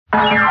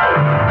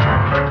Hi,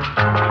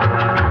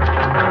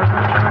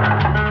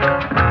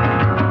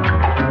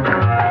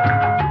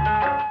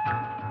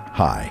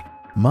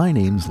 my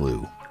name's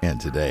Lou,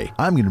 and today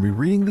I'm going to be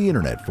reading the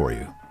internet for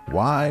you.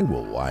 Why?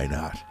 Well, why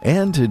not?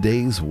 And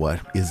today's what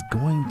is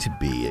going to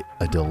be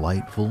a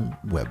delightful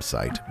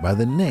website by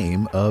the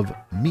name of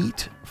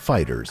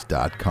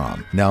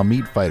meetfighters.com. Now,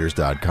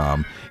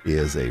 meetfighters.com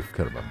is a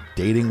kind of a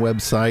dating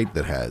website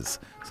that has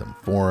some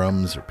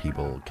forums where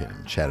people can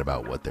chat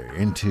about what they're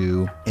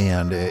into,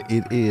 and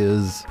it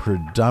is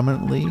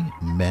predominantly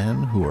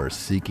men who are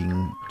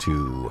seeking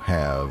to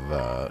have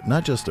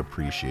not just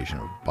appreciation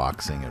of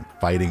boxing and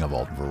fighting of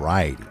all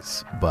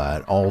varieties,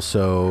 but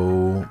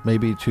also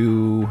maybe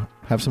to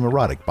have some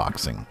erotic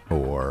boxing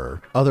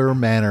or other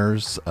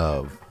manners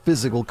of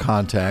physical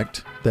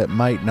contact that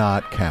might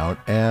not count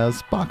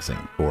as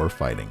boxing or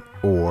fighting.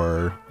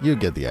 Or you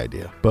get the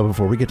idea. But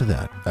before we get to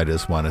that, I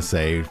just want to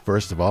say,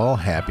 first of all,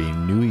 Happy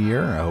New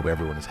Year. I hope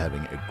everyone is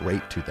having a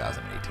great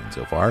 2018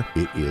 so far.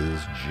 It is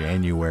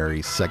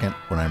January 2nd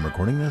when I'm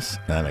recording this,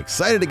 and I'm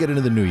excited to get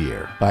into the new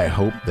year. I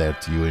hope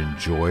that you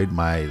enjoyed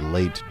my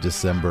late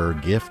December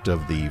gift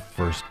of the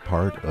first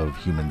part of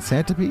Human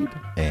Centipede,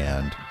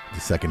 and the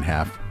second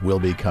half will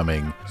be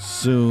coming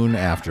soon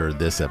after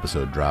this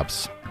episode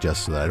drops,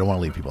 just so that I don't want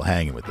to leave people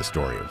hanging with the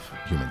story of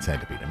Human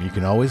Centipede. I mean, you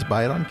can always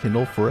buy it on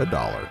Kindle for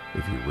 $1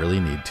 if you really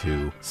need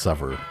to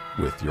suffer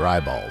with your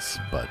eyeballs.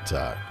 But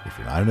if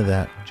you're not into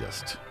that,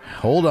 just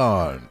hold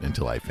on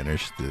until I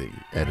finish the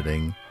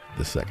editing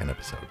the second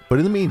episode. But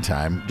in the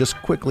meantime,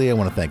 just quickly, I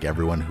want to thank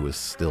everyone who is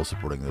still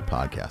supporting the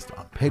podcast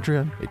on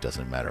Patreon. It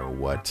doesn't matter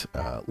what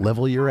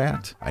level you're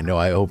at. I know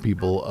I owe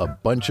people a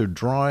bunch of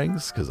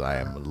drawings because I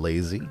am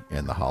lazy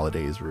and the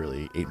holidays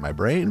really ate my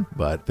brain.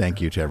 But thank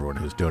you to everyone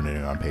who's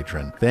donating on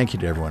Patreon. Thank you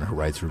to everyone who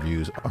writes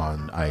reviews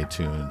on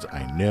iTunes.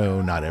 I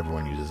know not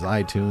everyone uses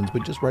iTunes,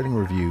 but just writing a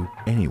review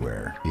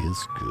anywhere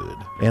is good.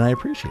 And I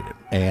appreciate it.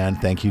 And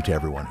thank you to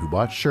everyone who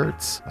bought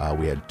shirts.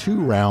 We had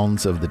 2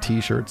 rounds of the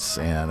t-shirts,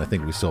 and I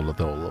think we sold a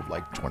total of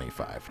like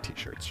 25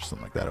 t-shirts or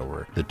something like that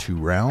over the 2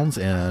 rounds.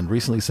 And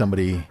recently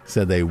somebody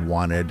said they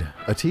wanted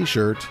a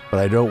t-shirt, but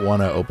I don't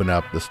want to open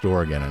up the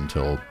store again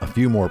until a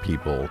few more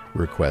people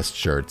request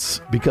shirts,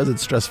 because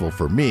it's stressful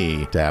for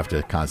me to have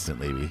to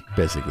constantly be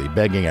basically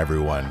begging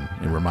everyone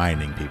and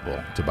reminding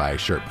people to buy a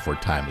shirt before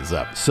time is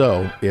up.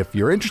 So if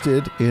you're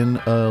interested in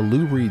a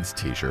Lou Reed's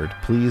t-shirt,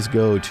 please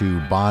go to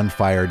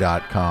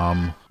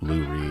bonfire.com.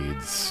 Lou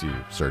Reed's, you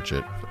search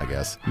it, I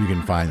guess. You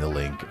can find the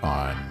link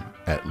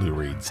at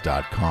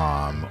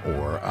loureeds.com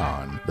or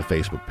on the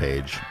Facebook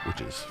page,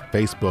 which is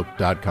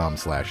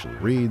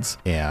facebook.com/loureeds,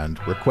 and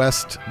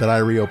request that I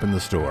reopen the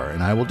store,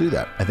 and I will do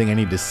that. I think I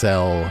need to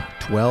sell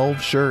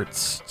 12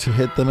 shirts to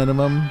hit the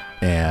minimum,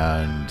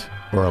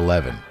 or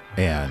 11.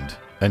 And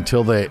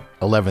until the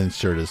 11th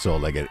shirt is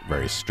sold, I get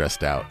very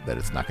stressed out that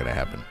it's not going to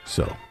happen.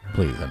 So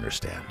please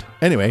understand.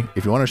 Anyway,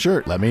 if you want a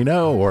shirt, let me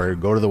know, or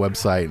go to the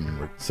website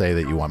and say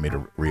that you want me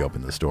to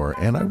reopen the store,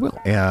 and I will.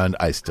 And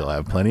I still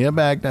have plenty of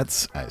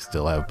magnets. I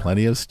still have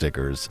plenty of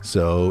stickers.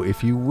 So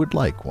if you would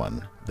like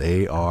one,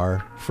 they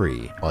are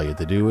free. All you have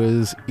to do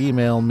is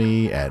email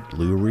me at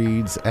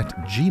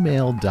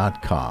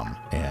loureeds@gmail.com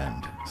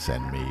and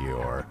send me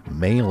your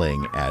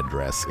mailing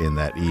address in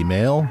that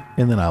email,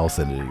 and then I'll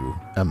send you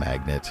a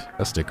magnet,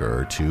 a sticker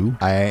or 2.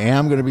 I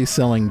am going to be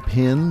selling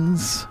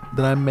pins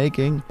that I'm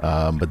making,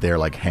 but they're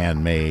like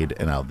handmade,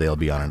 and they'll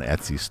be on an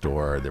Etsy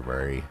store. They're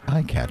very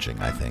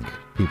eye-catching, I think.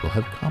 People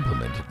have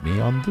complimented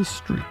me on the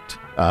street.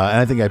 And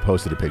I think I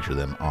posted a picture of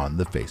them on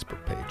the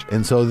Facebook page.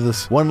 And so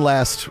this one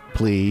last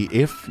plea,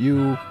 if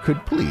you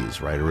could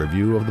please write a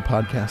review of the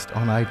podcast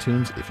on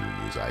iTunes, if you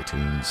use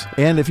iTunes.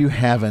 And if you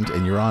haven't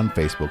and you're on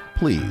Facebook,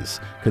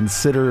 please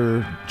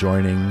consider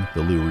joining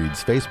the Lou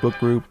Reed's Facebook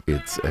group.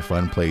 It's a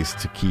fun place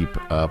to keep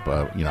up.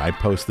 I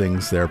post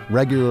things there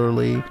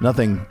regularly.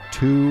 Nothing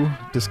too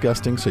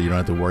disgusting, so you don't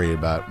have to worry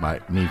about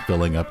me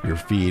filling up your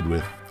feed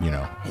with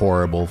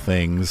horrible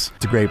things.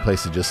 It's a great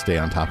place to just stay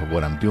on top of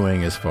what I'm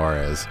doing as far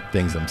as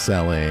things I'm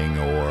selling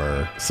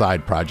or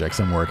side projects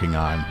I'm working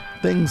on,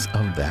 things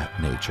of that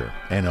nature.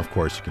 And of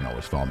course, you can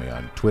always follow me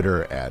on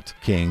Twitter at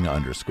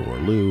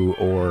king_Lou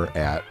or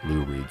at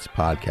Lou Reed's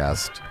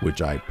Podcast,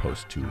 which I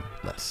post to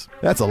less.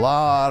 That's a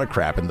lot of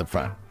crap in the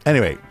front.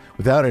 Anyway,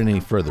 without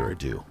any further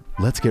ado,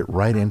 let's get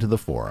right into the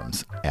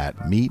forums at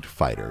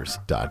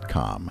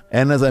meetfighters.com.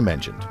 And as I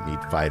mentioned,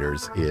 Meet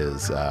Fighters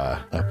is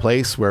a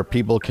place where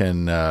people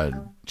can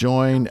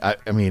join. I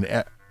mean,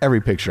 every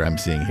picture I'm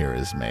seeing here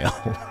is male.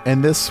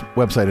 And this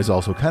website is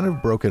also kind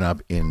of broken up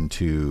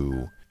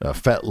into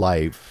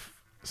FetLife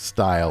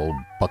style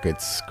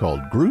buckets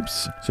called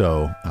groups.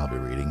 So I'll be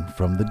reading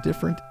from the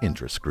different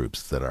interest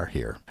groups that are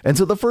here. And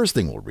so the first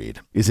thing we'll read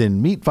is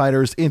in Meet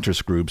Fighters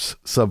interest groups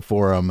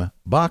subforum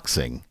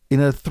Boxing, in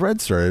a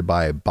thread started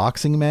by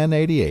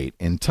BoxingMan88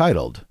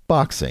 entitled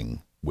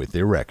Boxing with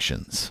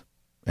Erections.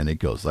 And it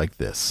goes like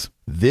this.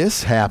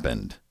 This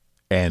happened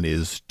and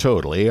is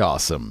totally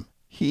awesome.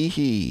 Hee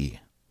hee.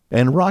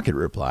 And Rocket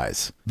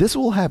replies, "This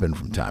will happen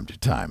from time to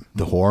time.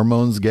 The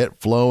hormones get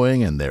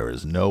flowing and there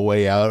is no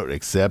way out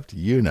except,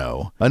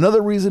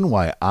 Another reason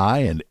why I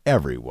and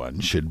everyone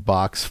should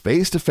box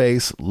face to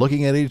face,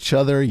 looking at each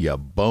other, ya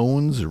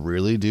bones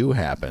really do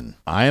happen.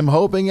 I am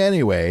hoping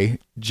anyway,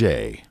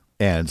 Jay."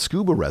 And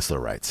Scuba Wrestler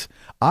writes,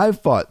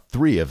 "I've fought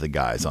 3 of the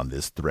guys on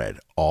this thread.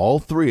 All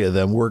 3 of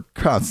them were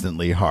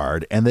constantly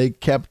hard, and they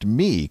kept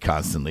me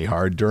constantly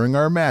hard during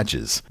our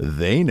matches.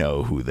 They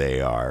know who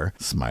they are."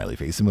 Smiley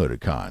face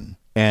emoticon.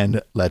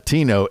 And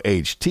Latino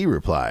HT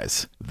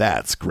replies,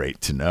 "That's great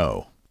to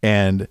know."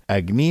 And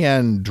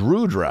Agnian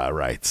Drudra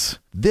writes,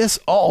 "This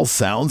all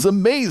sounds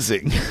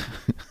amazing."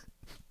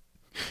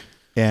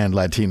 And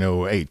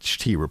Latino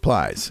HT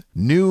replies,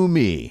 "New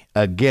me.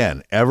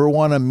 Again, ever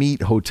want to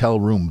meet hotel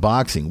room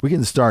boxing? We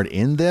can start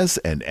in this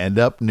and end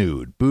up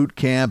nude. Boot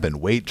camp and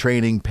weight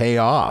training pay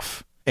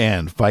off."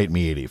 And Fight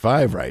Me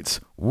 85 writes,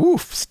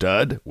 "Woof,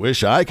 stud.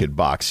 Wish I could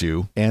box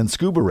you." And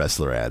Scuba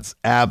Wrestler adds,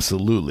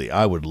 "Absolutely.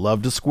 I would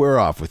love to square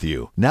off with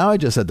you. Now I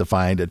just had to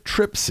find a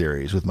trip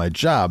series with my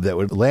job that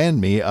would land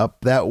me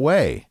up that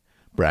way."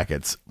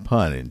 Brackets,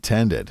 pun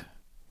intended.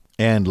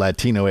 And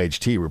Latino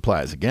HT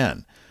replies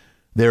again,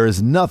 "There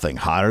is nothing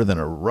hotter than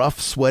a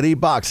rough, sweaty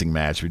boxing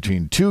match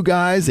between 2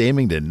 guys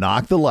aiming to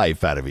knock the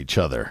life out of each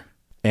other."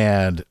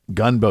 And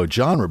Gunboat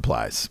John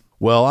replies,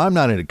 "Well, I'm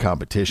not into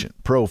competition.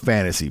 Pro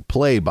fantasy,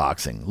 play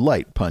boxing,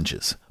 light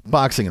punches.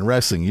 Boxing and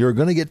wrestling, you're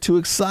going to get too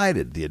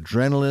excited. The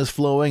adrenaline is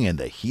flowing and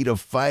the heat of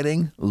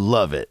fighting,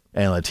 love it."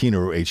 And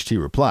Latino HT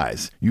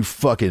replies, "You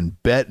fucking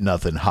bet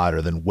nothing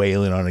hotter than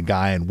wailing on a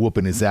guy and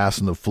whooping his ass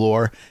on the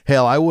floor.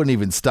 Hell, I wouldn't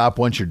even stop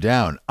once you're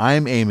down.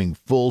 I'm aiming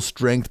full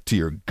strength to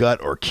your gut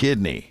or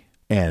kidney."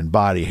 And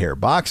Body Hair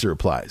Boxer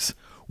replies,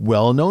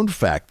 "Well-known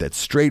fact that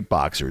straight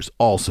boxers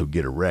also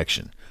get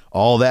erection.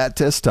 All that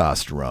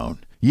testosterone.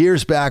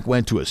 Years back,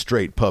 went to a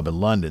straight pub in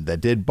London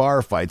that did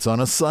bar fights on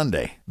a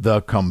Sunday.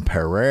 The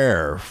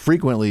compere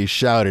frequently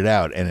shouted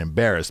out and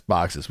embarrassed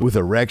boxers with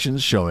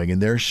erections showing in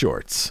their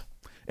shorts."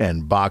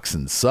 And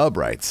Boxin' Sub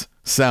writes,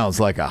 "Sounds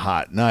like a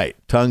hot night.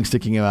 Tongue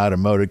sticking out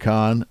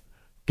emoticon,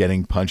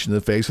 getting punched in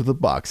the face with a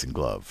boxing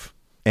glove."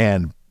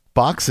 And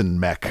Boxin'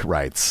 Mech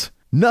writes,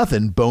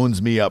 "Nothing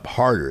bones me up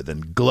harder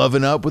than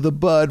gloving up with a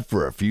bud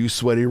for a few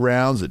sweaty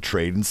rounds of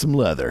trading some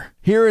leather.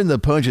 Hearing the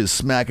punches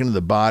smack into the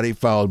body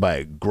followed by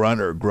a grunt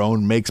or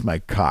groan makes my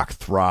cock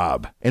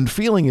throb. And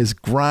feeling his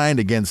grind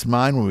against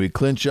mine when we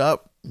clinch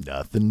up,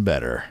 nothing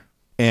better."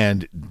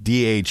 And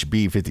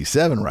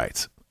DHB57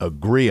 writes,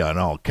 "Agree on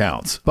all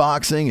counts.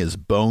 Boxing has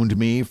boned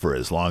me for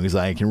as long as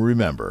I can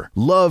remember.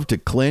 Love to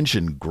clinch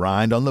and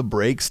grind on the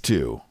breaks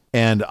too."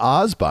 And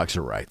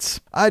Ozboxer writes,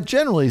 "I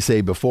generally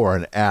say before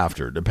and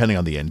after, depending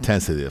on the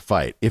intensity of the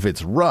fight. If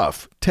it's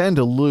rough, tend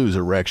to lose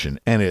erection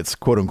and it's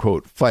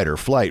quote-unquote fight or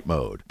flight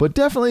mode, but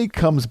definitely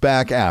comes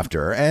back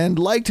after and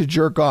like to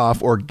jerk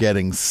off or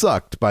getting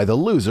sucked by the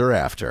loser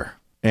after."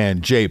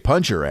 And Jay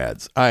Puncher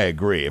adds, "I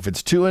agree. If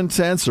it's too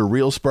intense or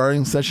real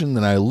sparring session,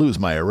 then I lose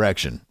my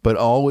erection, but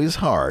always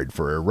hard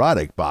for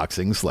erotic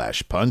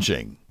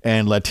boxing/punching."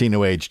 And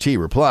Latino HT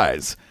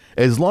replies,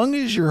 "As long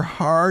as you're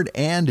hard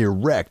and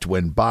erect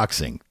when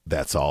boxing,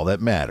 that's all that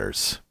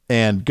matters."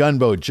 And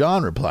Gunboat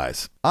John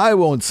replies, "I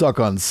won't suck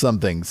on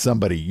something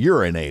somebody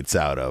urinates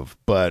out of,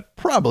 but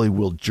probably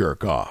will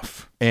jerk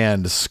off."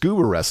 And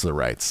Scuba Wrestler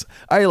writes,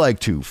 "I like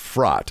to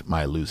frot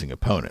my losing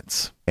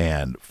opponents."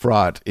 And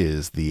frot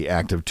is the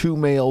act of 2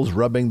 males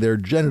rubbing their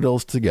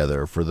genitals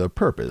together for the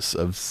purpose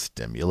of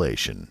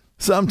stimulation.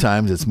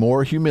 Sometimes it's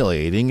more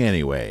humiliating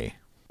anyway.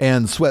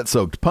 And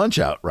Sweat-Soaked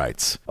Punch-Out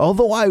writes,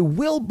 "Although I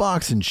will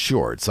box in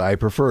shorts, I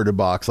prefer to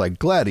box like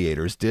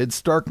gladiators did,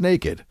 stark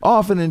naked,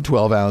 often in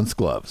 12-ounce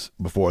gloves.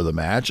 Before the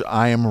match,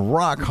 I am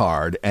rock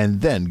hard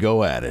and then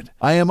go at it.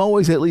 I am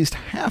always at least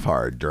half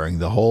hard during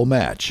the whole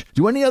match.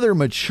 Do any other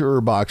mature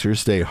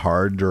boxers stay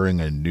hard during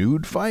a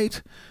nude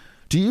fight?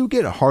 Do you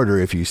get harder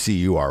if you see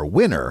you are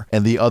winner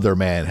and the other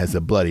man has a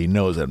bloody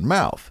nose and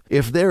mouth?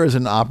 If there is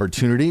an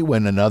opportunity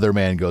when another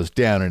man goes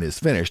down and is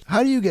finished,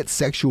 how do you get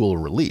sexual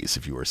release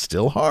if you are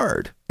still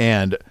hard?"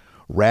 And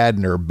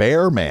Radner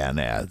Bearman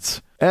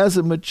adds, "As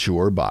a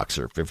mature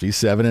boxer,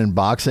 57 in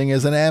boxing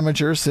as an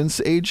amateur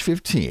since age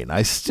 15,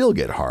 I still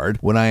get hard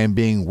when I am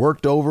being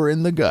worked over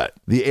in the gut,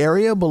 the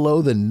area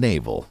below the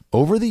navel.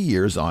 Over the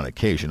years, on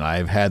occasion, I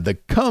have had the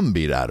cum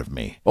beat out of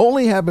me.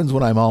 Only happens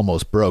when I'm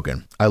almost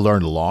broken. I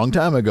learned a long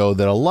time ago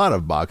that a lot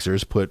of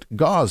boxers put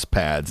gauze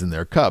pads in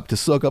their cup to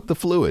soak up the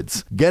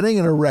fluids. Getting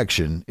an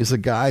erection is a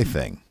guy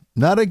thing.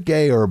 Not a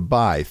gay or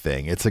bi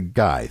thing, it's a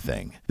guy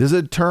thing. There's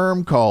a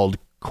term called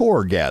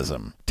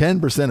coregasm.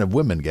 10% of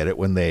women get it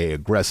when they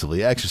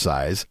aggressively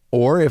exercise,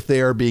 or if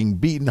they are being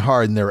beaten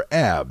hard in their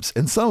abs,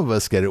 and some of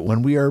us get it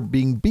when we are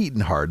being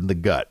beaten hard in the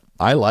gut.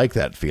 I like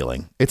that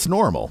feeling. It's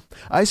normal.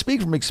 I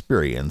speak from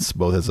experience,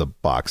 both as a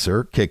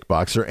boxer,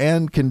 kickboxer,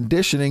 and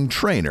conditioning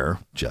trainer.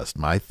 Just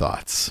my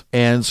thoughts.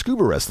 And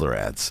Scuba Wrestler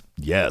adds,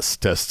 yes,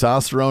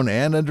 testosterone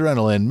and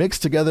adrenaline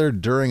mixed together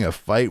during a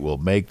fight will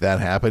make that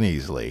happen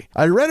easily.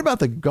 I read about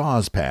the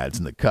gauze pads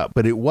in the cup,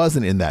 but it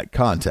wasn't in that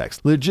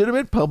context.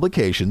 Legitimate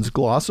publications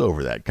gloss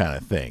over that kind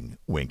of thing.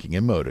 Winking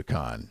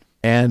emoticon.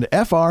 And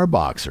FR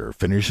Boxer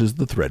finishes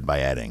the thread by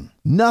adding,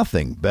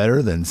 nothing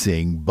better than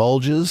seeing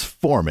bulges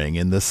forming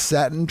in the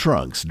satin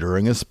trunks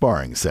during a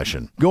sparring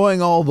session. Going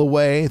all the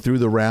way through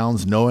the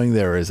rounds knowing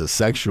there is a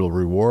sexual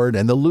reward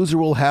and the loser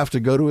will have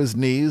to go to his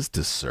knees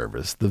to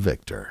service the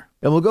victor.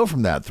 And we'll go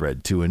from that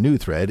thread to a new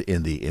thread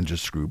in the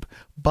interest group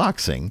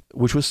Boxing,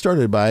 which was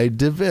started by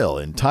DeVille,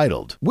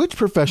 entitled, Which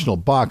professional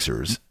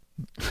boxers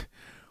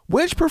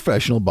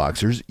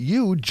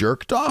you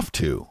jerked off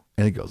to?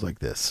 And it goes like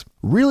this.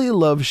 Really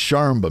love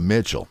Sharmba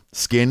Mitchell.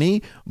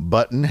 Skinny,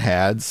 button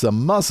had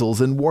some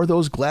muscles and wore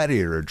those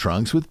gladiator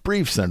trunks with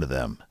briefs under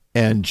them.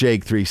 And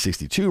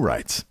Jake362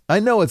 writes, I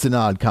know it's an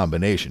odd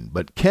combination,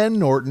 but Ken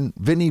Norton,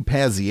 Vinny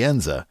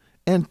Pazienza,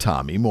 and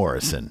Tommy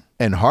Morrison.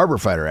 And Harbor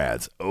Fighter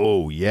adds,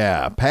 oh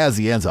yeah,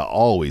 Pazienza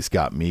always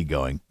got me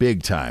going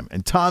big time.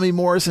 And Tommy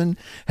Morrison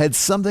had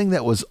something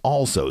that was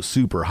also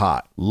super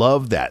hot.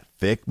 Love that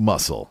thick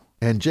muscle.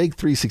 And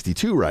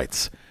Jake362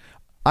 writes,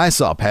 I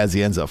saw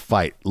Pazienza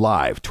fight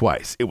live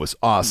twice. It was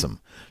awesome.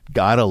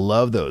 Gotta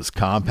love those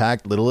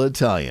compact little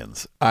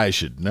Italians. I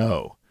should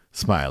know.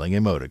 Smiling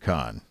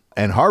emoticon.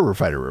 And Harbor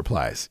Fighter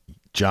replies,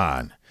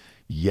 John,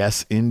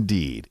 yes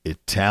indeed.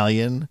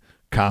 Italian,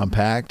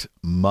 compact,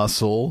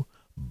 muscle,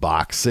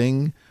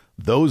 boxing.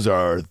 Those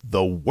are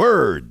the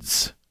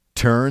words.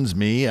 Turns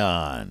me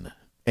on.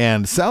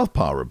 And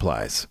Southpaw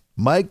replies,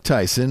 Mike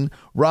Tyson,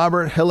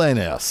 Robert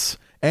Helenius.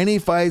 Any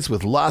fights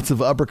with lots of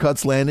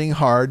uppercuts landing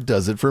hard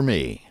does it for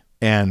me.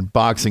 And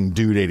Boxing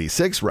Dude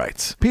 86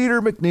 writes,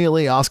 Peter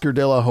McNeely, Oscar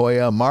De La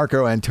Hoya,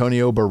 Marco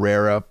Antonio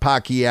Barrera,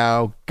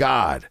 Pacquiao,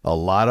 God, a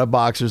lot of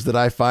boxers that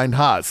I find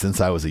hot since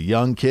I was a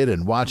young kid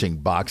and watching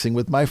boxing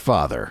with my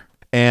father.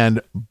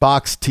 And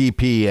BoxTPNTK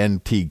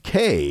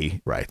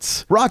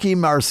writes, Rocky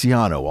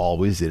Marciano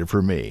always did it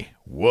for me.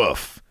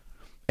 Woof.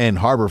 And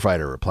Harbor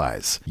Fighter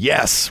replies,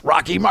 yes,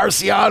 Rocky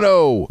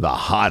Marciano, the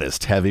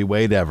hottest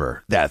heavyweight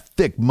ever. That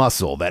thick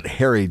muscle, that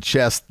hairy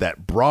chest,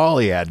 that brawl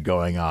he had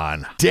going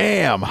on.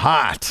 Damn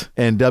hot.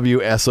 And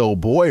WSO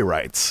Boy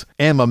writes,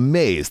 am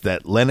amazed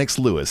that Lennox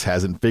Lewis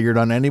hasn't figured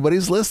on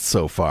anybody's list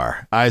so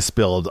far. I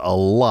spilled a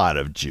lot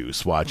of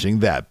juice watching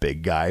that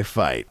big guy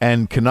fight.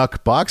 And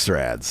Canuck Boxer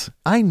adds,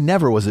 I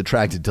never was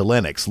attracted to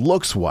Lennox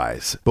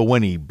looks-wise, but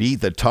when he beat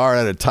the tar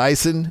out of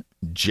Tyson,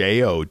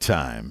 J.O.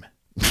 time.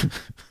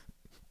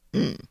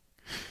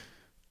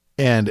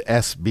 And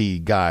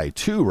SB Guy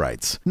 2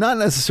 writes, not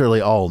necessarily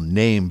all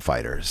name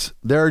fighters.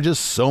 There are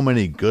just so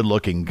many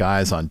good-looking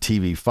guys on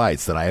TV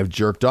fights that I have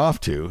jerked off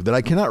to that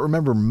I cannot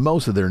remember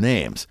most of their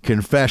names.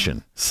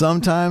 Confession,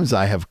 sometimes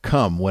I have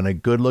come when a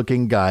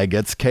good-looking guy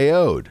gets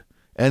KO'd.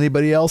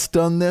 Anybody else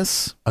done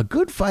this? A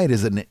good fight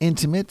is an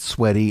intimate,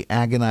 sweaty,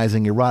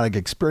 agonizing, erotic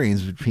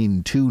experience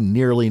between two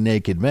nearly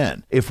naked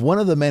men. If one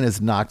of the men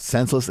is knocked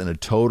senseless in a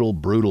total,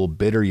 brutal,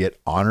 bitter yet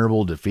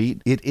honorable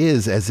defeat, it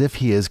is as if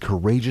he is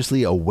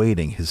courageously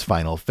awaiting his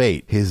final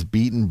fate, his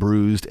beaten,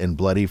 bruised, and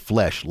bloody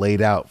flesh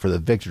laid out for the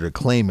victor to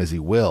claim as he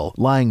will,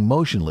 lying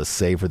motionless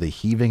save for the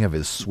heaving of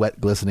his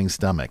sweat-glistening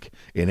stomach.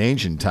 In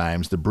ancient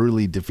times, the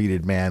brutally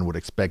defeated man would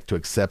expect to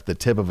accept the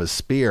tip of a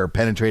spear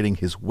penetrating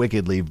his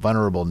wickedly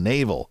vulnerable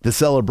navel, the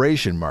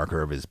celebration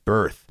marker of his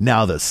birth,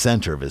 now the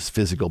center of his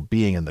physical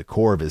being and the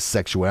core of his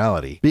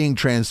sexuality, being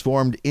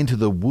transformed into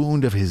the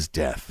wound of his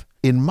death.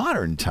 In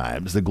modern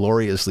times, the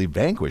gloriously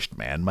vanquished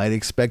man might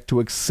expect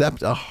to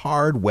accept a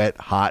hard, wet,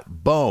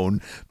 hot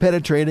bone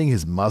penetrating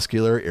his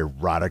muscular,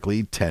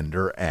 erotically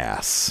tender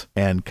ass.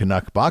 And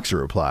Canuck Boxer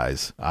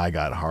replies, I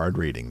got hard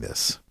reading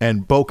this.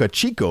 And Boca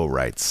Chico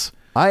writes,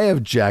 I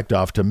have jacked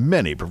off to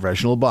many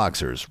professional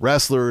boxers,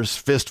 wrestlers,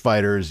 fist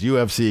fighters,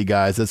 UFC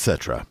guys,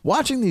 etc.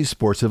 Watching these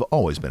sports have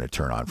always been a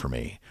turn-on for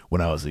me.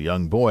 When I was a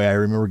young boy, I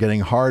remember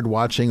getting hard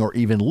watching or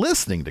even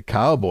listening to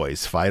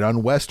cowboys fight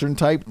on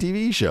Western-type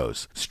TV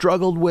shows.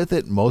 Struggled with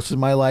it most of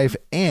my life,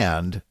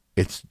 and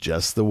it's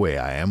just the way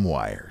I am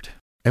wired.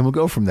 And we'll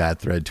go from that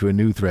thread to a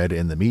new thread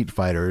in the Meat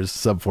Fighters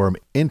subforum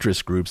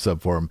interest group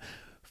subforum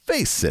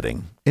Face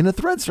Sitting, in a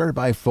thread started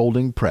by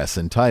Folding Press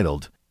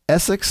entitled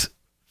Essex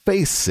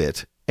Face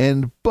Sit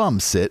and Bum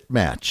Sit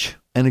Match.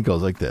 And it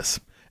goes like this.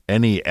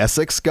 Any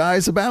Essex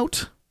guys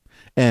about?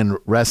 And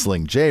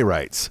Wrestling J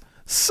writes,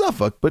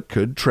 Suffolk but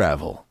could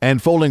travel. And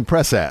Folding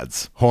Press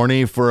adds,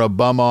 horny for a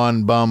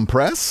bum-on-bum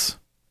press?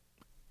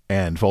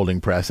 And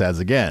Folding Press adds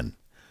again,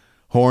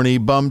 horny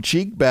bum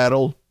cheek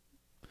battle.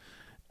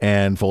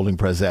 And Folding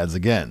Press adds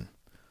again,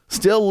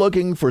 still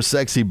looking for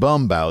sexy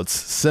bum bouts,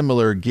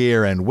 similar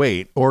gear and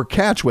weight, or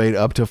catch weight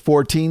up to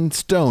 14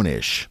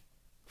 stone-ish.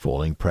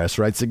 Folding Press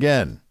writes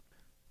again,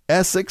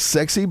 Essex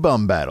sexy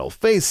bum battle,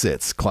 face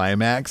sits,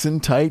 climax in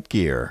tight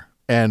gear.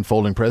 And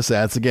Folding Press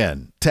adds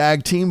again,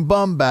 tag team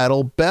bum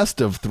battle, best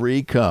of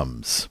 3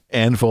 comes.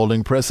 And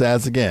Folding Press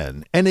adds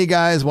again, any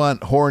guys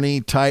want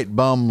horny, tight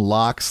bum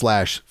lock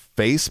 /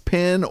 face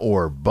pin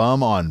or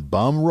bum on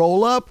bum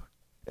roll up?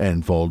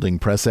 And Folding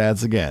Press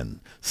adds again,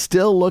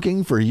 still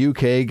looking for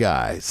UK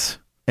guys.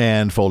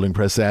 And Folding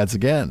Press adds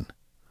again,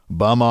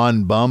 bum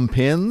on bum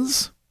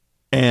pins?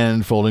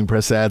 And Folding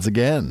Press adds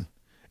again,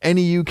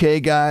 any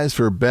UK guys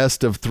for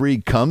best of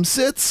 3 cum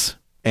sits?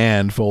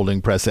 And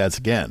Folding Press adds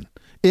again,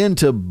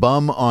 into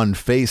bum on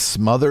face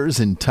smothers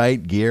in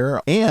tight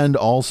gear and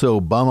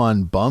also bum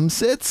on bum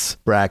sits,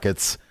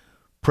 brackets,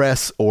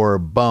 press or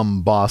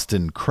bum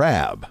Boston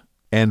crab.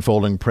 And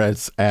Folding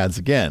Press adds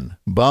again,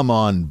 bum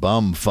on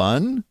bum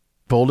fun?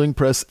 Folding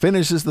Press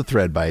finishes the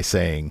thread by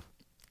saying,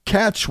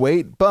 catch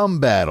weight bum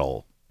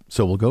battle.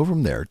 So we'll go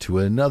from there to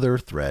another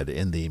thread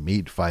in the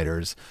Meat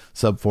Fighters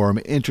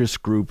subforum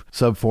interest group,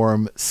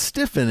 subforum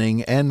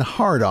Stiffening and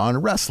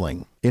Hard-On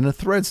Wrestling, in a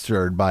thread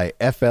stirred by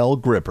FL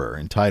Gripper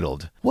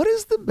entitled, what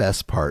is the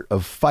best part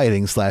of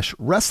fighting /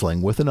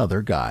 wrestling with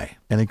another guy?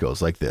 And it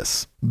goes like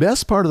this.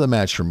 Best part of the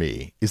match for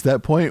me is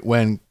that point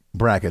when,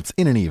 brackets,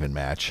 in an even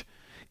match,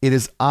 it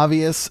is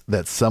obvious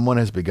that someone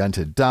has begun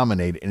to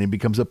dominate and it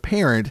becomes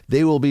apparent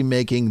they will be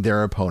making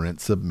their opponent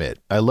submit.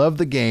 I love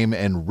the game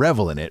and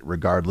revel in it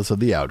regardless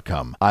of the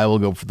outcome. I will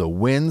go for the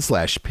win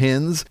 /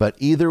 pins, but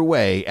either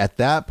way, at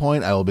that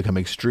point I will become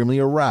extremely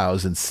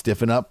aroused and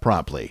stiffen up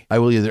promptly. I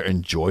will either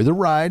enjoy the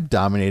ride,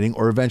 dominating,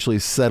 or eventually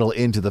settle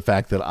into the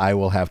fact that I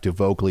will have to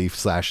vocally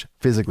 /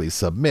 physically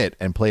submit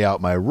and play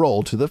out my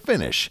role to the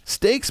finish.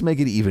 Stakes make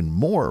it even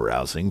more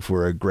arousing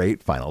for a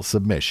great final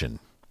submission.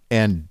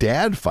 And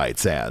Dad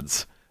Fights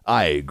adds,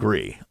 I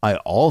agree. I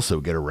also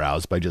get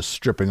aroused by just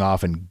stripping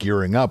off and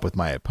gearing up with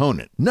my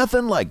opponent.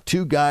 Nothing like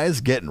 2 guys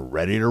getting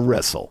ready to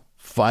wrestle,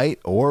 fight,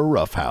 or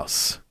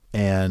roughhouse.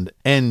 And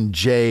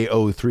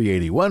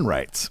NJ0381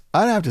 writes,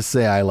 I'd have to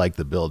say I like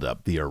the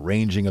build-up, the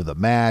arranging of the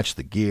match,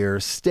 the gear,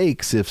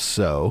 stakes if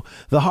so.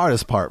 The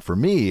hardest part for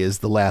me is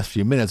the last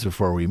few minutes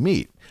before we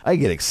meet. I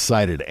get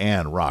excited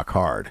and rock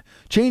hard.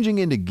 Changing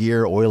into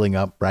gear, oiling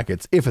up,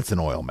 brackets, if it's an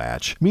oil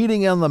match.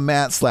 Meeting on the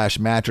mat /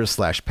 mattress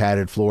 /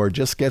 padded floor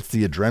just gets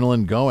the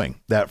adrenaline going.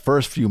 That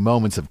first few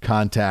moments of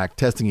contact,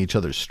 testing each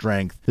other's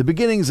strength, the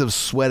beginnings of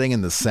sweating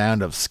and the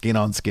sound of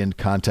skin-on-skin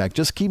contact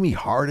just keep me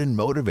hard and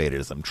motivated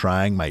as I'm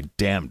trying my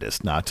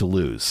damnedest not to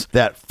lose.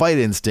 That fight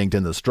instinct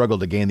and the struggle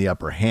to gain the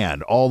upper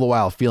hand, all the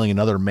while feeling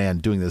another man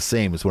doing the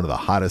same, is one of the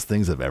hottest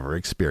things I've ever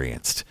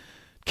experienced.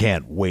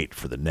 Can't wait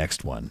for the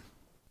next one.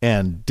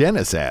 And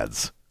Dennis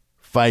adds,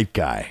 fight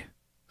guy.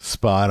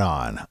 Spot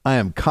on. I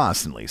am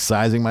constantly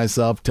sizing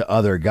myself to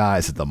other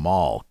guys at the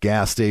mall,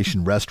 gas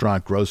station,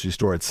 restaurant, grocery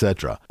store,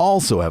 etc.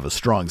 Also have a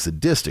strong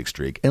sadistic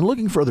streak and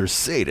looking for other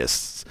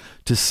sadists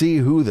to see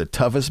who the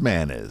toughest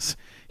man is.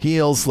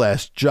 Heel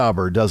 /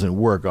 jobber doesn't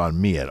work on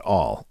me at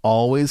all.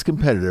 Always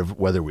competitive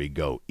whether we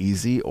go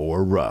easy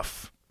or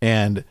rough.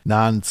 And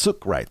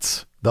Nansuk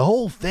writes, the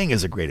whole thing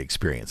is a great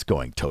experience,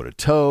 going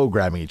toe-to-toe,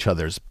 grabbing each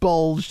other's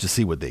bulge to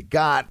see what they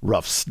got,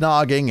 rough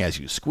snogging as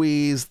you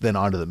squeeze, then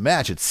onto the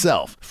match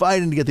itself,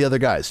 fighting to get the other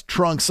guy's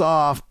trunks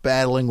off,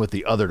 battling with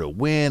the other to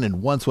win,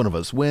 and once one of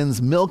us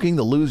wins, milking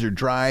the loser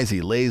dry as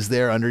he lays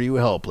there under you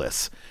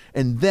helpless.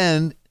 And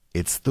then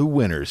it's the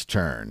winner's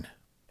turn.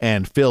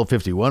 And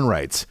Phil51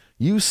 writes,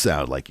 you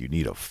sound like you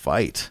need a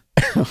fight.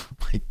 Oh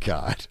my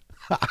God.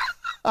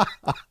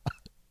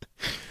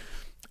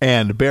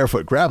 And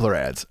Barefoot Grappler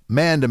adds,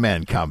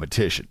 man-to-man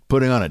competition,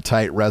 putting on a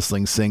tight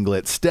wrestling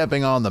singlet,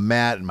 stepping on the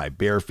mat in my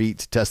bare feet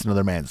to test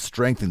another man's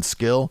strength and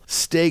skill,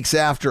 stakes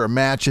after a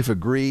match if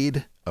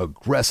agreed.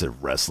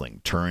 Aggressive wrestling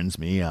turns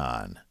me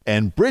on.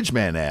 And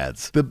Bridgeman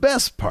adds, the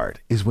best part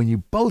is when you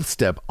both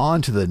step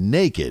onto the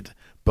naked,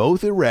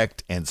 both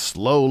erect and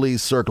slowly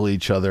circle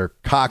each other,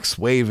 cocks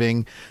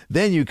waving,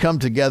 then you come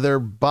together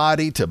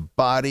body to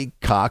body,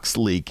 cocks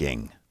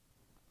leaking.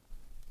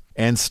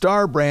 And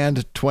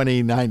Starbrand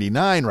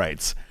 2099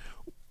 writes,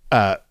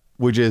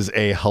 which is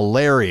a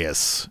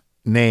hilarious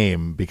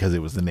name because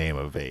it was the name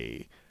of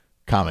a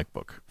comic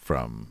book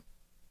from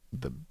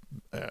the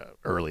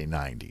early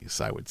 90s,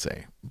 I would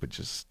say, which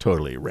is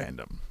totally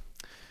random.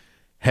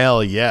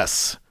 Hell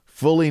yes.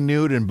 Fully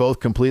nude and both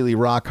completely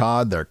rock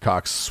hard, their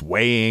cocks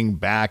swaying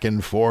back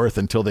and forth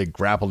until they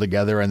grapple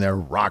together and their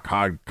rock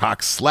hard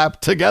cocks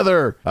slap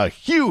together. A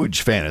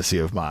huge fantasy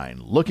of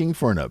mine, looking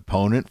for an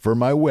opponent for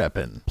my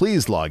weapon.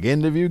 Please log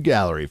in to view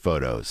gallery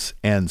photos.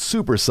 And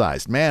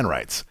Supersized Man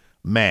writes,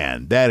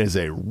 man, that is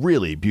a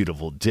really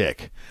beautiful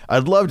dick.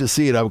 I'd love to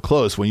see it up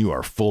close when you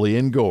are fully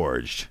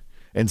engorged.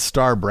 And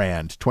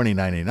Starbrand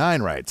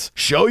 2099 writes,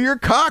 show your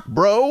cock,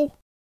 bro.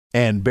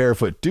 And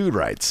Barefoot Dude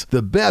writes,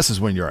 the best is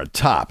when you're on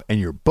top and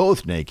you're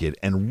both naked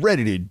and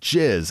ready to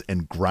jizz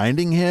and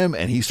grinding him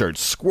and he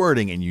starts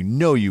squirting and you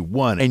know you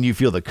won and you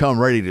feel the cum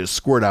ready to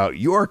squirt out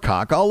your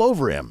cock all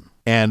over him.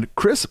 And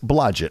Chris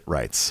Blodgett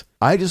writes,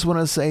 I just want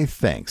to say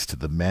thanks to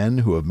the men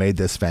who have made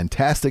this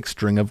fantastic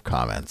string of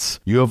comments.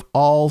 You have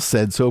all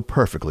said so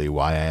perfectly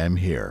why I am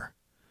here.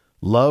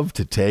 Love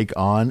to take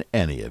on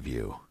any of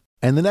you.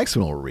 And the next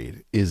one we'll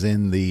read is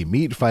in the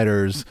Meat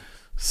Fighters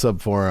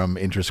subforum,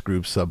 interest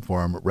group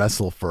subforum,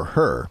 Wrestle for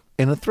Her,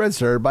 in a thread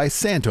started by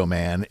Santo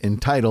Man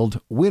entitled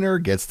Winner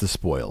Gets the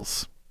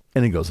Spoils.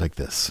 And it goes like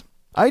this.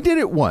 I did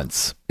it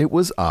once. It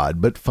was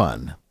odd but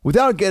fun.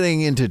 Without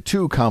getting into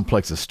too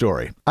complex a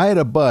story, I had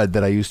a bud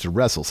that I used to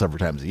wrestle several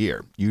times a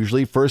year,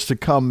 usually first to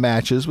come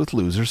matches with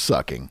losers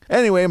sucking.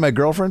 Anyway, my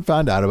girlfriend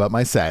found out about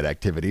my side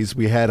activities.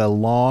 We had a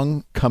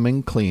long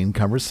coming clean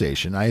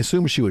conversation. I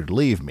assumed she would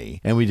leave me,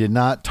 and we did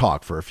not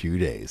talk for a few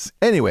days.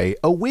 Anyway,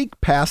 a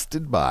week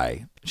passed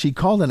by. She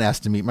called and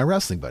asked to meet my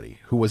wrestling buddy,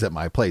 who was at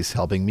my place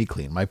helping me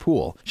clean my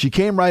pool. She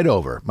came right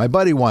over. My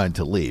buddy wanted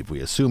to leave.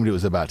 We assumed it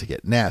was about to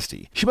get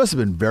nasty. She must have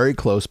been very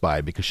close by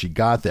because she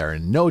got there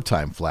in no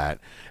time flat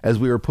as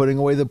we were putting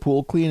away the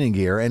pool cleaning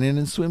gear and in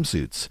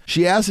swimsuits.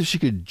 She asked if she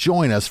could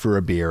join us for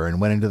a beer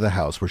and went into the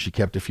house where she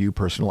kept a few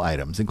personal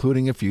items,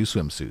 including a few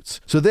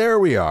swimsuits. So there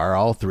we are,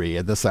 all three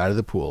at the side of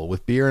the pool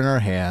with beer in our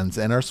hands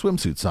and our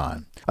swimsuits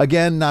on.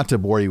 Again, not to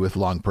bore you with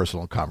long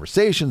personal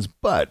conversations,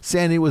 but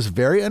Sandy was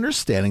very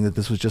understanding that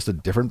this was just a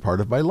different part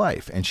of my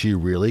life, and she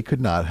really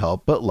could not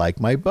help but like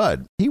my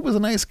bud. He was a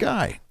nice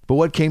guy. But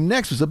what came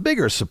next was a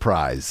bigger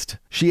surprise.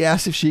 She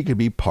asked if she could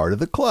be part of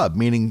the club,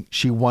 meaning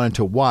she wanted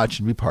to watch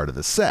and be part of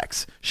the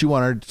sex. She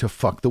wanted to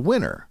fuck the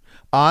winner.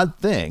 Odd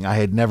thing, I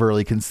had never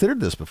really considered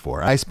this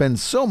before. I spend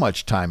so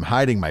much time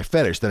hiding my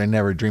fetish that I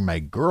never dreamed my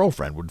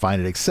girlfriend would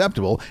find it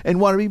acceptable and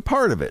want to be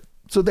part of it.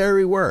 So there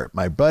we were,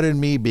 my bud and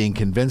me being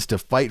convinced to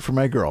fight for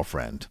my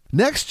girlfriend.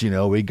 Next,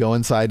 we go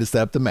inside to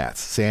set up the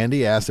mats.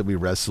 Sandy asked that we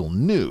wrestle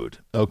nude.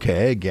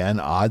 Okay, again,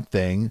 odd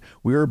thing,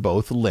 we were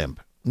both limp.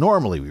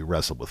 Normally, we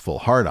wrestled with full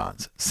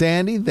hard-ons.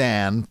 Sandy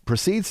then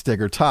proceeds to take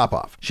her top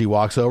off. She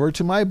walks over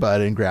to my bud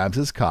and grabs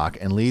his cock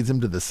and leads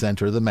him to the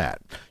center of the mat.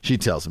 She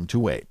tells him to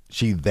wait.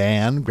 She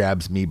then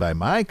grabs me by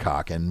my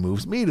cock and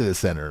moves me to the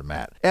center of the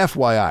mat.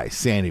 FYI,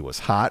 Sandy was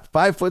hot,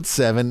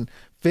 5'7",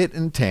 fit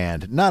and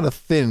tanned, not a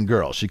thin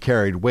girl. She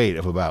carried weight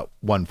of about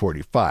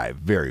 145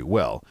 very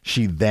well.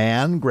 She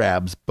then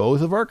grabs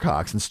both of our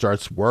cocks and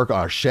starts work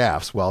our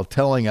shafts while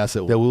telling us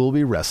that we will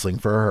be wrestling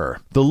for her.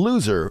 The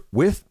loser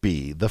with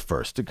be the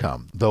first to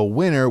come. The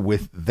winner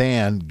with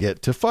then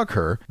get to fuck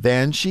her.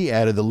 Then she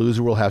added the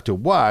loser will have to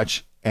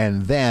watch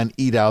and then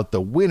eat out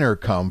the winner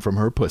cum from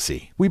her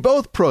pussy. We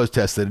both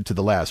protested to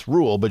the last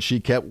rule, but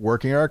she kept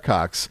working our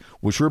cocks,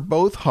 which were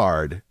both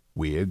hard.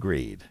 We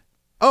agreed.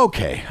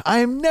 Okay, I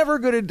am never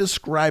good at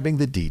describing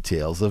the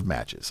details of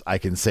matches. I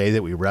can say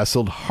that we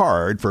wrestled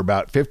hard for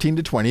about 15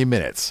 to 20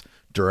 minutes.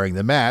 During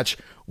the match,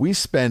 we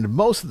spend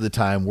most of the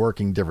time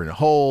working different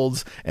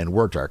holds and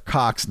worked our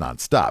cocks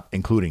nonstop,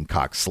 including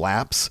cock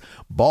slaps,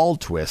 ball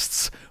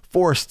twists,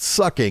 forced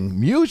sucking,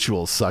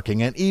 mutual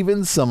sucking, and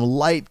even some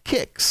light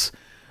kicks.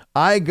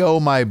 I go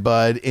my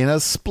bud in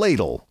a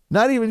spladle.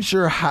 Not even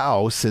sure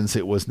how, since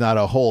it was not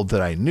a hold that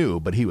I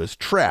knew, but he was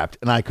trapped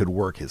and I could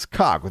work his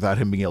cock without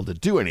him being able to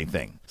do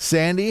anything.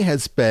 Sandy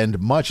had spent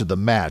much of the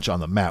match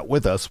on the mat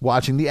with us,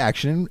 watching the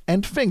action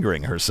and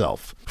fingering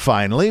herself.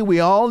 Finally,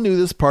 we all knew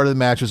this part of the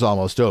match was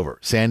almost over.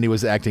 Sandy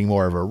was acting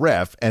more of a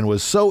ref and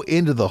was so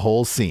into the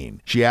whole scene.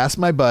 She asked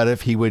my bud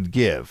if he would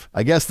give.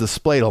 I guess the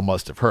spladle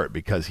must have hurt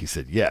because he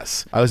said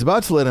yes. I was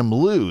about to let him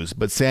lose,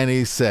 but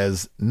Sandy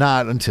says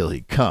not until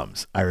he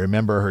comes. I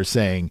remember her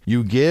saying,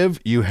 "You give,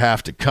 you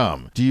have to come.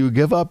 Do you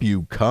give up,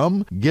 you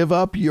come? Give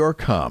up your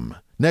cum."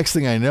 Next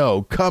thing I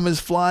know, cum is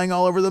flying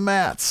all over the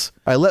mats.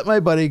 I let my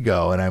buddy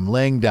go and I'm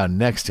laying down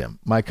next to him.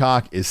 My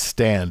cock is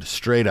stand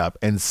straight up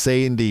and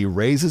Sandy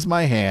raises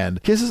my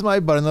hand, kisses my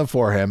butt on the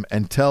forehead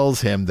and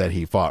tells him that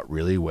he fought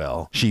really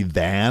well. She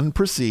then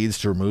proceeds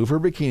to remove her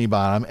bikini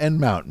bottom and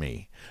mount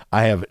me.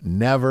 I have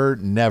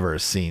never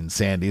seen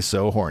Sandy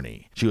so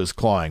horny. She was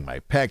clawing my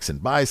pecs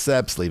and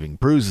biceps, leaving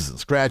bruises and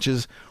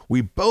scratches.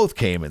 We both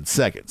came in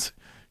seconds.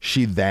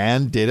 She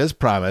then did as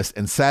promised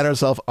and sat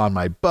herself on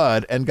my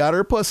bud and got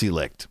her pussy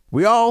licked.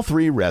 We all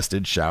three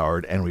rested,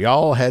 showered, and we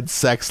all had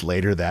sex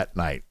later that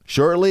night.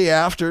 Shortly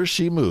after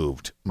she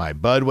moved, my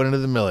bud went into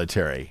the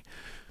military.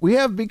 We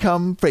have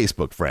become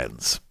Facebook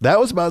friends.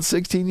 That was about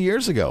 16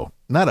 years ago.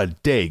 Not a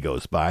day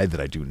goes by that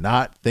I do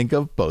not think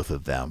of both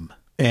of them.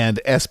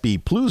 And SB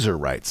Pluser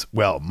writes,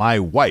 well, my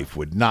wife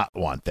would not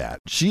want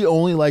that. She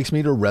only likes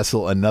me to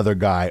wrestle another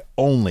guy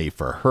only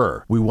for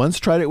her. We once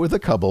tried it with a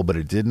couple, but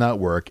it did not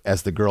work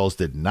as the girls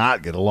did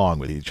not get along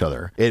with each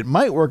other. It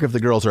might work if the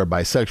girls are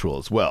bisexual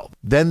as well.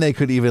 Then they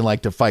could even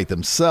like to fight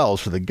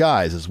themselves for the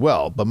guys as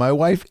well, but my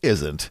wife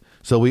isn't,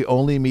 so we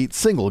only meet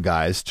single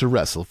guys to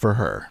wrestle for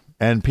her.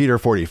 And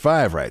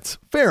Peter45 writes,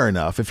 fair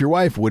enough if your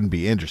wife wouldn't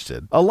be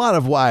interested. A lot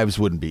of wives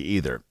wouldn't be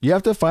either. You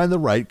have to find the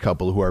right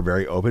couple who are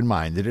very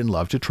open-minded and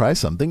love to try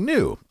something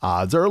new.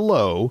 Odds are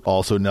low.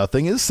 Also,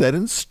 nothing is set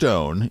in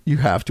stone. You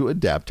have to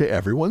adapt to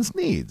everyone's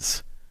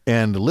needs.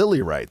 And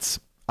Lily writes,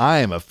 I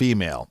am a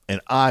female,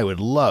 and I would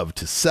love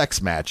to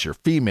sex match your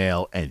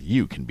female, and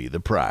you can be the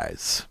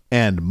prize.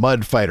 And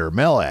Mudfighter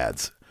Mel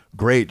adds,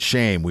 Great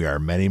shame we are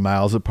many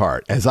miles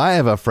apart, as I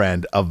have a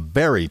friend, a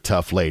very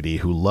tough lady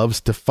who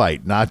loves to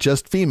fight not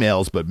just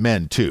females but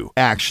men too.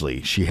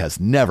 Actually, she has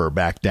never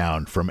backed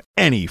down from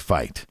any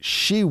fight.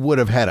 She would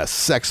have had a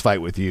sex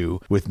fight with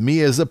you, with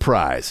me as a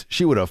prize.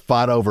 She would have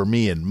fought over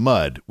me in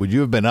mud. Would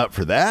you have been up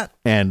for that?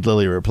 And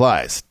Lily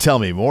replies, tell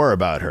me more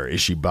about her. Is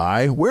she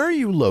bi? Where are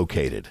you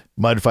located?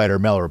 Mudfighter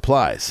Mel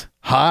replies,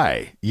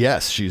 hi,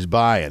 yes, she's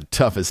bi and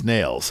tough as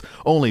nails.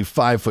 Only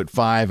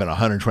 5'5" and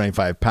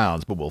 125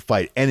 pounds, but will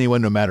fight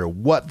anyone no matter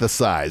what the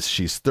size.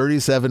 She's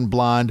 37,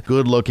 blonde,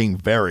 good looking,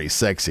 very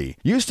sexy.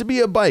 Used to be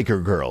a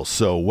biker girl,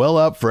 so well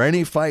up for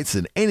any fights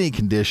in any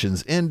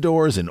conditions,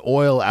 indoors, in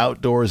oil,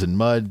 outdoors, in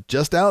mud,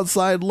 just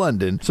outside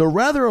London, so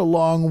rather a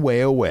long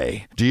way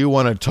away. Do you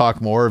want to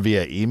talk more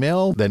via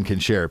email? Then can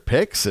share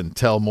pics and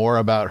tell more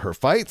about her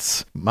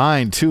fights?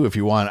 Mine too if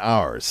you want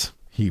ours.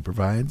 He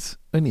provides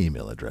an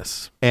email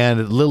address.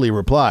 And Lily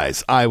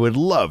replies, I would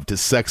love to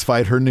sex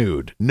fight her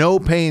nude. No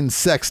pain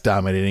sex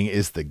dominating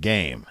is the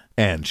game.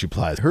 And she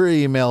applies her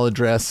email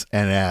address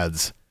and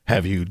adds,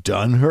 have you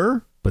done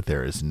her? But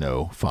there is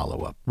no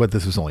follow-up. But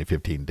this was only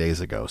 15 days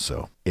ago,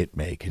 so it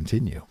may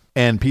continue.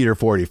 And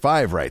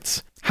Peter45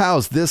 writes,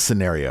 how's this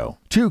scenario?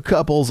 Two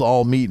couples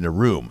all meet in a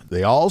room.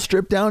 They all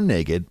strip down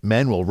naked.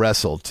 Men will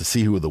wrestle to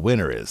see who the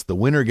winner is. The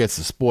winner gets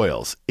the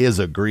spoils. Is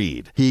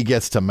agreed. He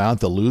gets to mount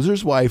the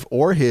loser's wife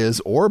or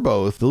his or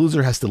both. The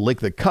loser has to lick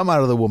the cum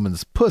out of the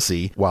woman's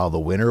pussy while the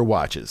winner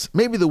watches.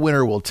 Maybe the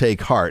winner will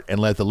take heart and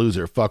let the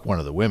loser fuck one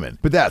of the women,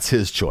 but that's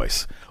his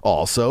choice.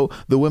 Also,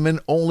 the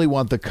women only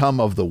want the cum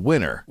of the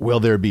winner.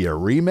 Will there be a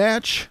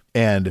rematch?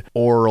 And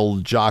Oral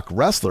Jock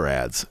Wrestler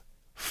adds,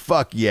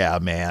 fuck yeah,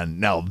 man.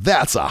 Now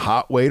that's a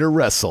hot way to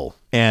wrestle.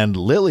 And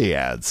Lily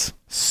adds,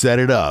 set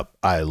it up.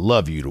 I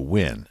love you to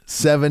win.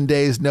 7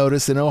 days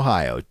notice in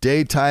Ohio.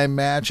 Daytime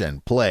match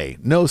and play.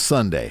 No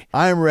Sunday.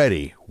 I'm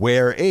ready.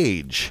 Where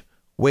age?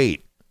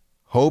 Wait.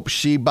 Hope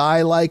she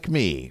bi like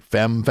me.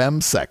 Fem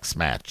sex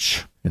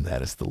match. And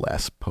that is the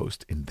last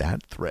post in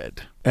that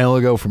thread. And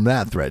we'll go from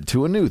that thread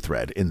to a new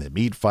thread in the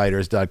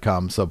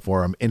meatfighters.com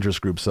subforum,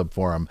 interest group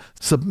subforum,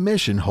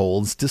 submission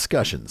holds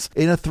discussions,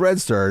 in a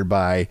thread started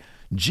by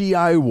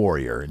G.I.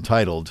 Warrior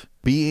entitled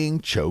Being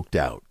Choked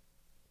Out.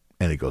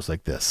 And it goes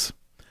like this.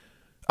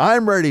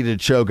 I'm ready to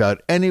choke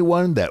out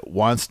anyone that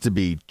wants to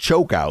be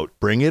choke out.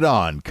 Bring it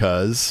on,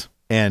 cuz.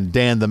 And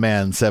Dan the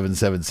Man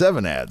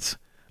 777 adds,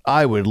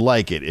 I would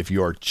like it if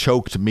you're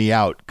choked me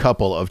out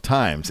couple of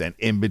times and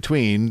in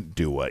between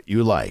do what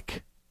you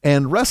like.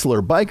 And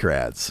Wrestler Biker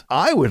adds,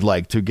 I would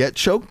like to get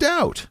choked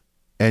out.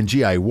 And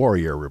G.I.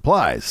 Warrior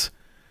replies,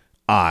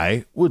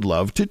 I would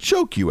love to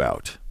choke you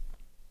out.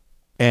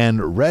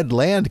 And Red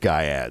Land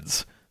Guy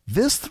adds,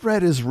 this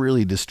thread is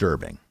really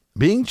disturbing.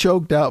 Being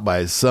choked out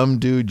by some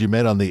dude you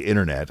met on the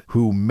internet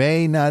who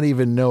may not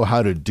even know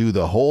how to do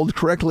the hold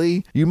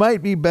correctly, you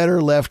might be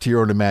better left to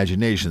your own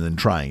imagination than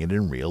trying it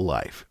in real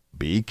life.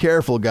 Be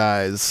careful,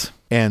 guys.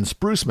 And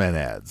Spruce Man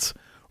adds,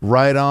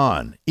 right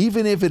on,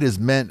 even if it is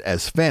meant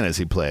as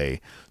fantasy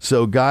play,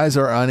 so guys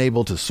are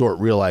unable to sort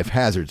real-life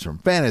hazards from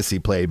fantasy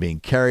play being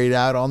carried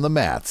out on the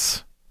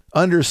mats.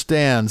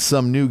 Understand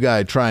some new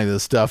guy trying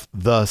this stuff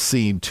thus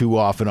seen too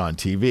often on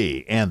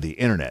TV and the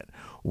internet,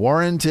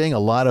 warranting a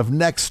lot of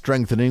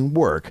neck-strengthening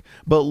work,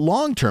 but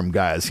long-term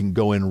guys can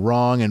go in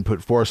wrong and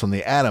put force on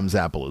the Adam's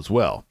apple as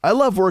well. I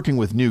love working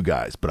with new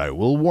guys, but I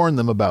will warn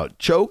them about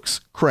chokes,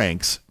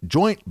 cranks,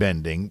 joint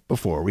bending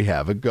before we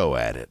have a go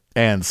at it.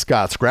 And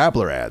Scott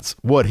Scrappler adds,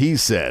 what he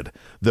said,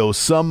 though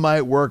some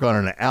might work on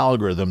an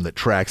algorithm that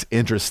tracks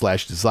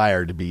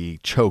interest/desire to be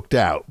choked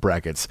out,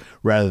 brackets,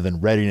 rather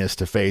than readiness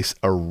to face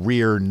a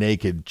rear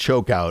naked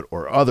chokeout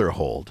or other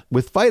hold,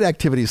 with fight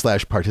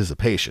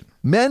activity/participation.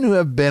 Men who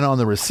have been on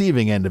the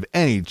receiving end of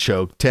any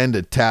choke tend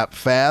to tap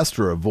fast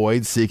or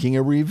avoid seeking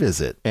a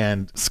revisit.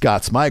 And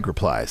Scott's Mike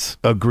replies,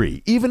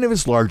 agree, even if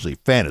it's largely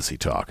fantasy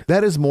talk.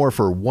 That is more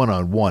for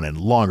one-on-one and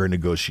longer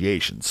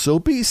negotiations, so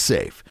be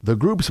safe. The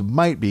groups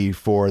might be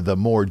for the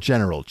more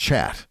general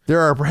chat.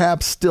 There are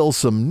perhaps still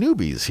some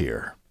newbies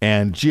here.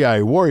 And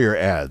G.I. Warrior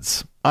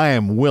adds, I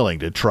am willing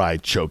to try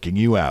choking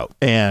you out.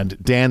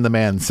 And Dan the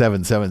Man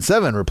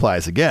 777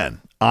 replies again,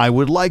 I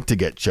would like to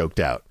get choked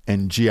out.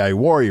 And G.I.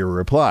 Warrior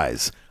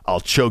replies, I'll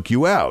choke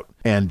you out.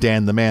 And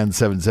Dan the Man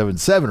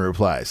 777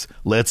 replies,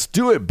 let's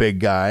do it, big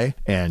guy.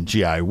 And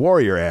G.I.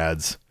 Warrior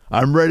adds,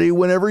 I'm ready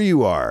whenever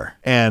you are.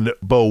 And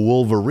Bo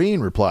Wolverine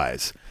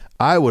replies,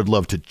 I would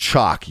love to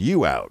chalk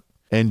you out.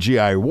 And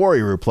G.I.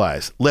 Warrior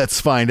replies,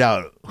 let's find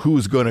out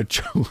who's going to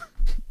choke.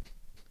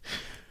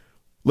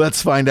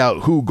 Let's find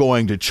out who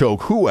going to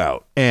choke who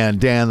out.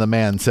 And Dan the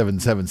Man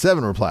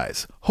 777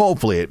 replies,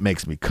 hopefully it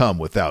makes me come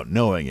without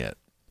knowing it.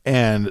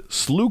 And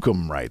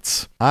Slookum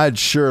writes, I'd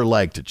sure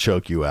like to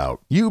choke you out.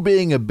 You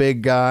being a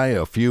big guy,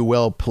 a few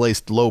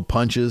well-placed low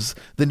punches,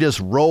 then just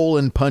roll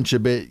and punch a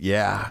bit,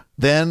 yeah.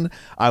 Then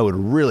I would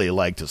really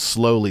like to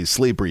slowly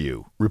sleeper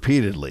you,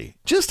 repeatedly.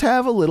 Just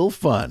have a little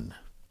fun.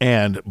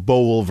 And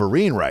Bo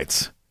Wolverine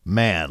writes,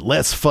 man,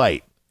 let's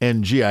fight.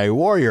 And G.I.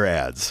 Warrior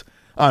adds,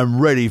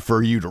 I'm ready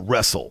for you to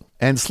wrestle.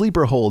 And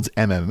Sleeper Holds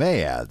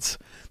MMA adds,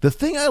 The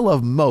thing I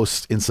love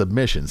most in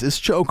submissions is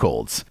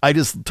chokeholds. I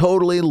just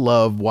totally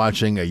love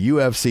watching a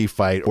UFC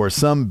fight or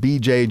some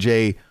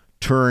BJJ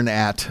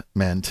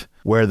tournament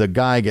where the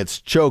guy gets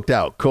choked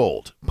out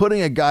cold.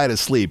 Putting a guy to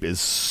sleep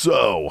is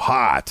so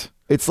hot.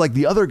 It's like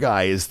the other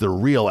guy is the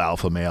real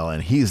alpha male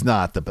and he's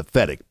not the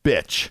pathetic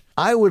bitch.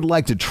 I would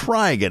like to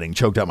try getting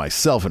choked out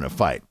myself in a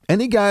fight.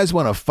 Any guys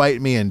want to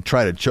fight me and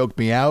try to choke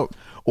me out?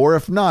 Or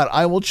if not,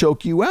 I will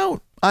choke you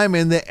out. I'm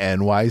in the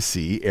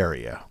NYC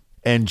area.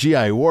 And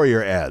GI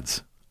Warrior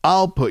adds,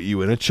 I'll put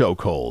you in a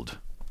chokehold.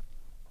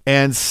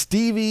 And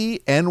Stevie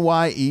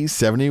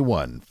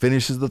NYE71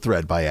 finishes the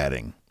thread by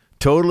adding,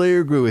 totally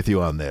agree with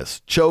you on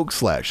this.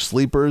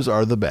 Choke/sleepers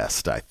are the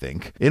best, I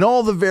think. In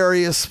all the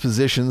various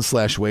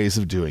positions/ways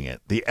of doing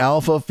it. The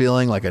alpha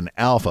feeling like an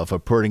alpha for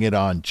putting it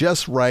on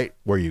just right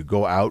where you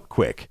go out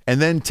quick. And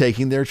then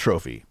taking their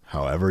trophy,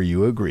 however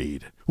you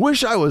agreed.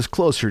 Wish I was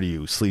closer to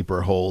you,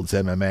 Sleeper Holds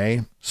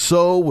MMA.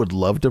 So would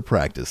love to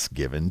practice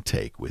give and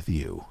take with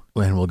you.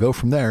 And we'll go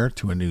from there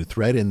to a new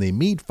thread in the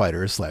Meat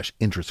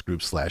Fighters/interest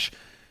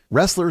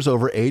group/wrestlers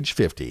over age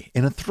 50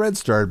 in a thread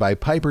started by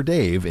Piper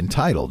Dave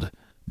entitled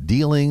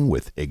Dealing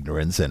with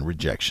Ignorance and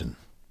Rejection.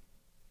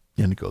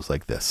 And it goes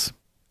like this.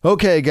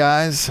 Okay,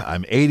 guys,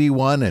 I'm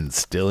 81 and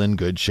still in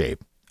good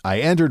shape.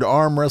 I entered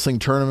arm wrestling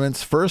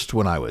tournaments first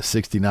when I was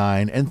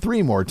 69 and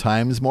 3 more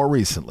times more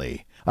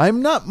recently. I'm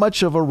not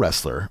much of a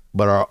wrestler,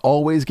 but are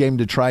always game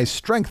to try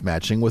strength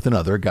matching with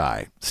another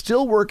guy.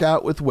 Still work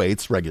out with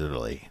weights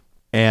regularly.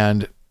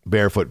 And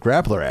Barefoot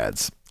Grappler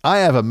adds, I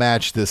have a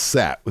match this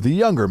Sat with a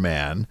younger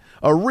man,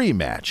 a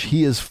rematch.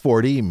 He is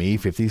 40, me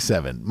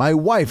 57. My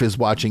wife is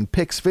watching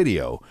Pick's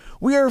video.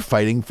 We are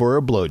fighting for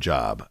a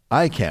blowjob.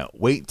 I can't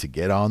wait to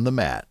get on the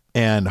mat.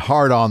 And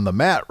Hard on the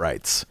Mat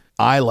writes,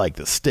 I like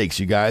the stakes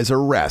you guys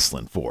are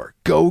wrestling for.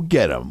 Go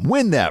get 'em.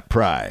 Win that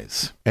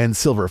prize. And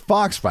Silver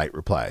Fox Fight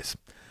replies,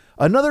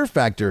 another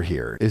factor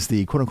here is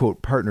the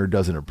quote-unquote partner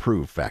doesn't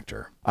approve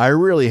factor. I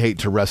really hate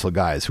to wrestle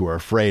guys who are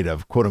afraid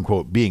of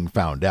quote-unquote being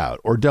found out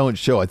or don't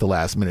show at the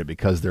last minute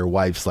because their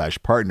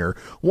wife/partner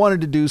wanted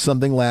to do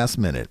something last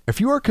minute.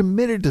 If you are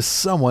committed to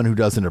someone who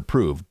doesn't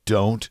approve,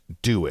 don't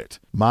do it.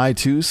 My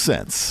 2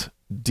 cents,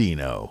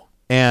 Dino.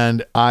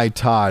 And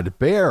Todd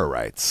Bear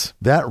writes,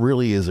 that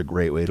really is a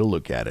great way to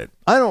look at it.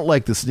 I don't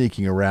like the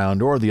sneaking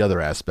around or the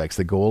other aspects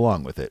that go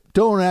along with it.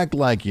 Don't act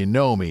like you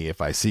know me if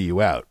I see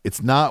you out.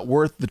 It's not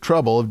worth the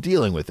trouble of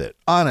dealing with it.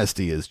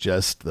 Honesty is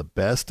just the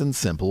best and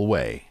simple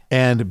way.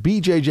 And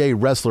BJJ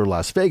Wrestler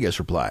Las Vegas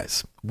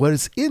replies, what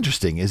is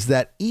interesting is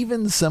that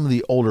even some of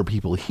the older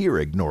people here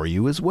ignore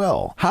you as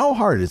well. How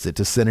hard is it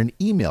to send an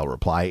email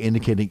reply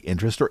indicating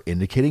interest or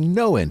indicating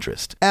no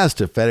interest? As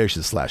to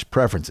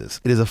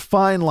fetishes/preferences, it is a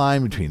fine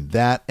line between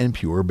that and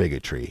pure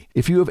bigotry.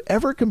 If you have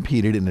ever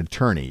competed in an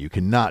attorney, you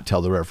cannot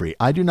tell the referee,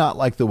 I do not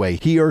like the way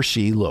he or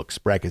she looks,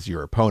 brackets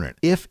your opponent,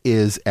 if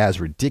is as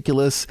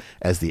ridiculous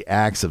as the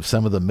acts of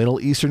some of the Middle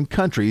Eastern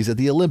countries at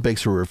the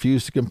Olympics who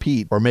refuse to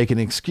compete or make an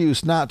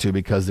excuse not to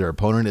because their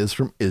opponent is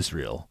from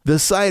Israel. The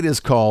site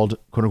is called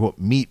quote-unquote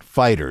Meat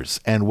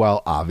Fighters, and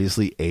while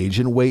obviously age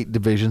and weight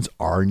divisions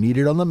are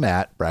needed on the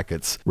mat,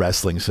 brackets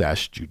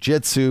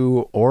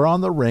wrestling/jiu-jitsu, or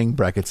on the ring,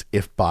 brackets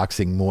if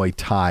boxing, Muay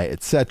Thai,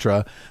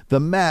 etc.,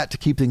 the mat to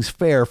keep things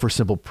fair for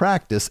simple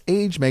practice,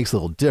 age makes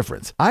little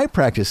difference. I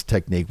practiced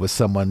technique with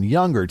someone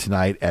younger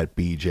tonight at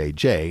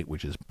BJJ,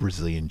 which is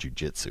Brazilian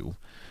Jiu-Jitsu.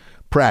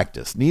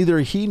 Practice. Neither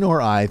he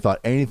nor I thought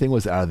anything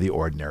was out of the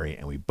ordinary,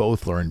 and we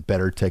both learned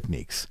better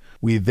techniques.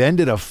 We then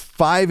did a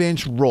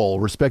 5-inch roll,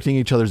 respecting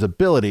each other's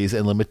abilities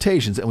and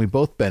limitations, and we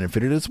both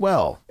benefited as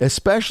well,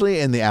 especially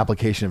in the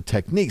application of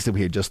techniques that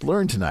we had just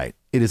learned tonight.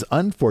 It is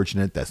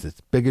unfortunate that this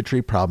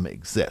bigotry problem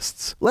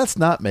exists. Let's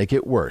not make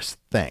it worse.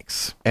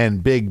 Thanks.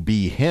 And Big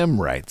B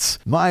Him writes,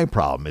 my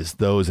problem is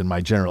those in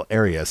my general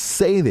area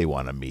say they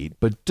want to meet,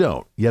 but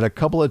don't. Yet a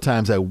couple of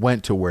times I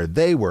went to where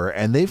they were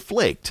and they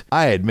flaked.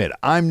 I admit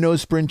I'm no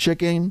spring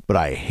chicken, but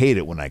I hate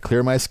it when I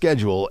clear my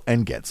schedule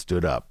and get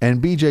stood up. And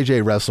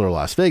BJJ Wrestler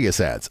Las Vegas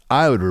adds,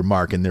 I would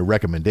remark in their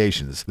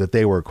recommendations that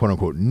they were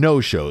quote-unquote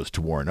no-shows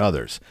to warn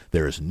others.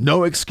 There is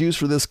no excuse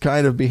for this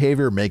kind of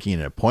behavior, making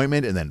an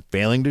appointment and then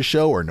failing to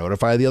show or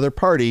notify the other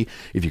party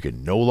if you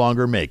can no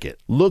longer make it.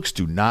 Looks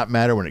do not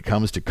matter when it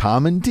comes to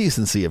common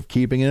decency of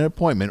keeping an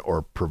appointment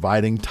or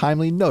providing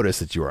timely notice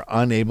that you are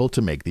unable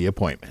to make the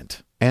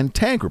appointment. And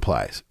Tank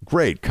replies,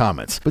 great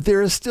comments, but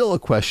there is still a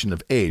question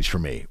of age for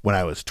me. When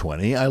I was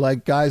 20, I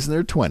liked guys in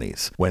their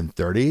 20s. When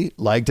 30,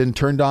 liked and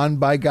turned on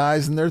by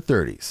guys in their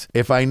 30s.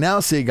 If I now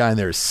see a guy in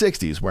their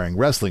 60s wearing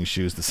wrestling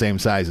shoes the same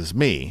size as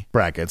me,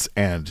 brackets,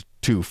 and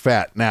too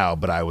fat now,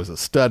 but I was a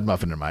stud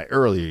muffin in my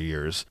earlier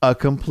years, a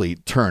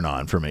complete turn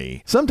on for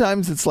me.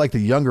 Sometimes it's like the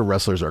younger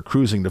wrestlers are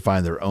cruising to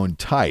find their own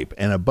type,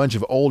 and a bunch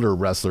of older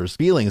wrestlers'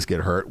 feelings get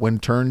hurt when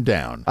turned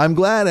down. I'm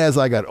glad as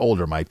I got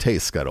older, my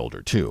tastes got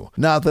older too.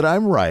 Not that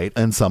I'm right,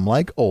 and some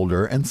like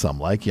older and some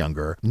like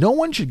younger. No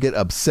one should get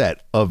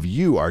upset of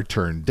you are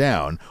turned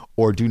down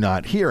or do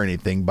not hear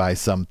anything by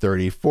some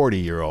 30,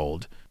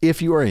 40-year-old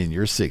if you are in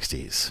your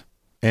 60s.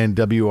 And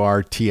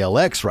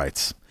WRTLX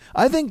writes,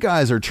 I think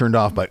guys are turned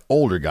off by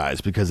older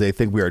guys because they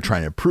think we are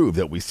trying to prove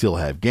that we still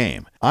have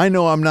game. I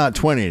know I'm not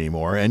 20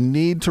 anymore and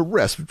need to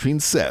rest between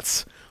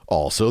sets.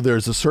 Also,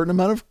 there's a certain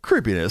amount of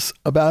creepiness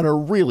about a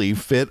really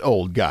fit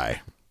old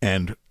guy."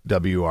 And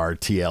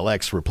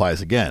WRTLX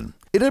replies again,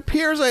 "It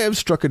appears I have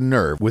struck a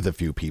nerve with a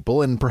few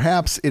people, and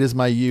perhaps it is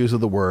my use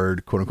of the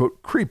word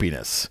quote-unquote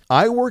creepiness.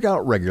 I work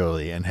out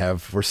regularly and have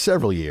for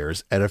several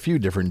years at a few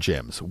different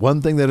gyms.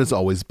 One thing that has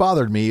always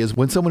bothered me is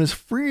when someone is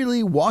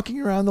freely walking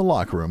around the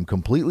locker room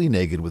completely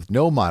naked with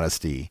no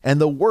modesty,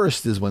 and the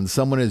worst is when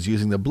someone is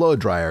using the blow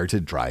dryer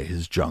to dry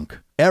his junk.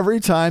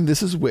 Every time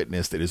this is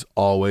witnessed, it is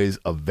always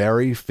a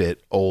very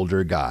fit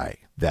older guy.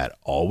 That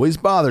always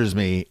bothers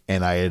me,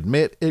 and I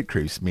admit it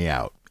creeps me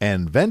out."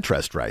 And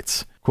Ventrest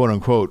writes,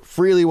 quote-unquote,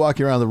 "freely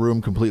walking around the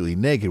room completely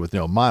naked with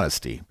no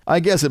modesty. I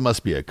guess it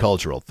must be a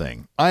cultural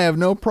thing. I have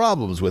no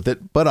problems with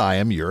it, but I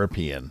am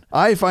European.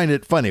 I find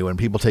it funny when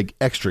people take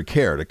extra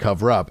care to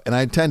cover up, and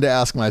I tend to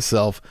ask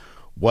myself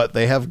what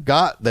they have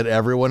got that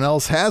everyone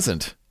else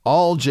hasn't.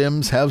 All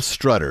gyms have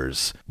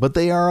strutters, but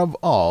they are of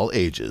all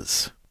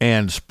ages."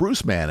 And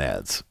Spruce Man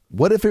adds,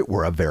 "What if it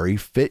were a very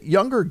fit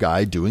younger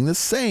guy doing the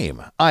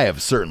same? I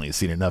have certainly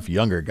seen enough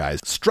younger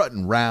guys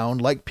strutting round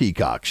like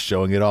peacocks,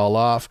 showing it all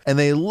off, and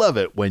they love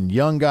it when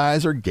young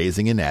guys are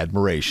gazing in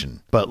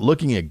admiration, but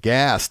looking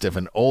aghast if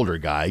an older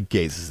guy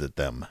gazes at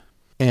them."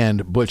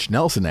 And Butch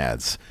Nelson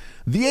adds,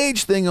 "The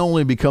age thing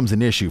only becomes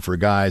an issue for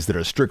guys that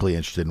are strictly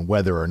interested in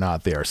whether or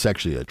not they are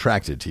sexually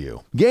attracted to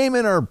you. Gay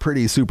men are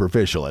pretty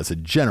superficial as a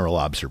general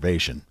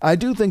observation. I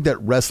do think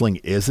that wrestling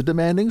is a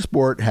demanding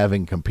sport,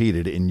 having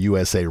competed in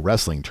USA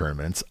Wrestling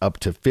tournaments up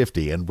to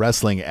 50 and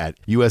wrestling at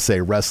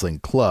USA Wrestling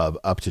Club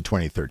up to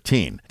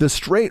 2013. The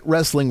straight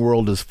wrestling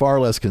world is far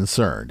less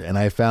concerned, and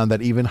I found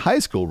that even high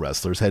school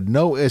wrestlers had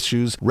no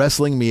issues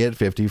wrestling me at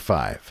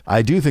 55.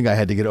 I do think I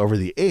had to get over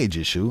the age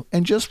issue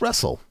and just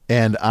wrestle."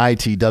 And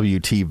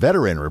ITWT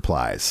Veteran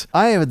replies,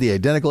 "I have had the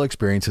identical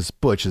experiences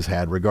Butch has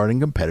had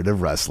regarding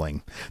competitive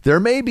wrestling. There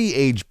may be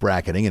age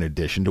bracketing in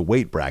addition to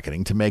weight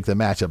bracketing to make the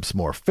matchups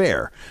more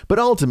fair, but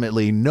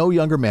ultimately no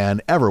younger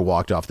man ever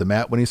walked off the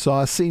mat when he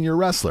saw a senior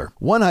wrestler.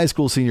 One high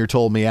school senior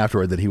told me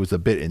afterward that he was a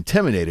bit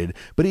intimidated,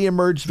 but he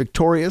emerged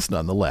victorious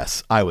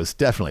nonetheless. I was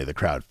definitely the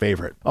crowd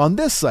favorite. On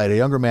this site, a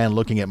younger man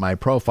looking at my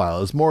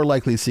profile is more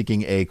likely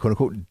seeking a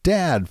quote-unquote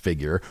dad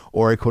figure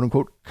or a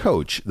quote-unquote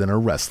coach than a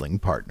wrestling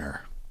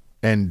partner."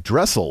 And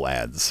Dressel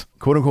adds,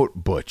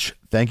 quote-unquote, "Butch,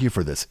 thank you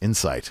for this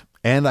insight.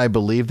 And I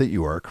believe that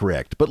you are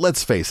correct. But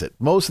let's face it,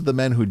 most of the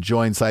men who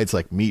join sites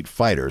like Meat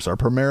Fighters are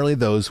primarily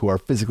those who are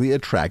physically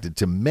attracted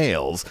to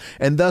males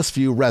and thus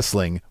view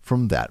wrestling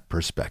from that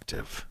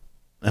perspective."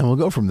 And we'll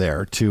go from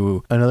there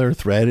to another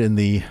thread in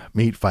the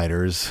Meat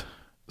Fighters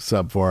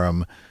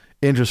subforum,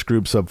 interest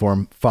group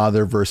subforum,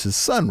 Father versus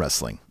Son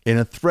Wrestling, in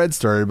a thread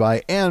started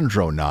by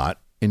Andronaut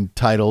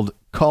entitled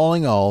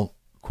 "Calling All,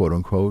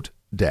 quote-unquote,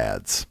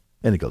 Dads."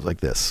 And it goes like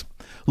this.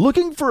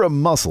 "Looking for a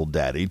muscle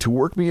daddy to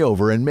work me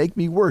over and make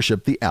me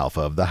worship the alpha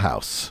of the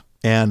house."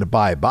 And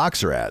by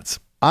Boxer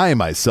adds, "I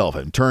myself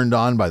am turned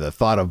on by the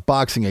thought of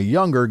boxing a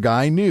younger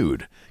guy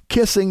nude,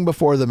 kissing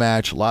before the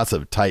match, lots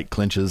of tight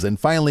clinches, and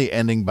finally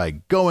ending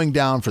by going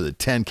down for the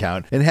 10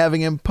 count and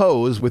having him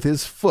pose with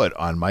his foot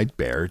on my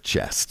bare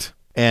chest."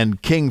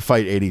 And King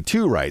Fight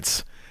 82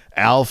 writes,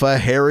 "Alpha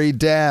hairy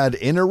dad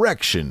in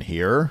erection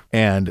here."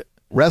 And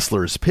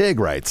Wrestler's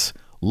Pig writes,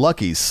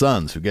 "Lucky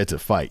sons who get to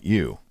fight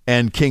you."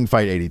 And King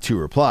Fight 82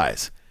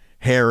 replies,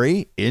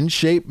 "Hairy,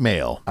 in-shape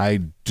male.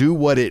 I do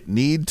what it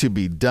need to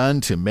be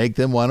done to make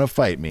them want to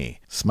fight me."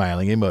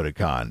 Smiling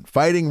emoticon.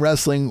 "Fighting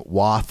wrestling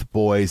Wath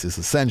boys is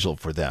essential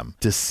for them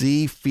to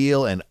see,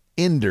 feel, and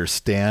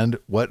understand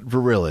what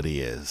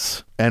virility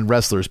is." And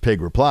Wrestler's Pig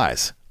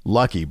replies,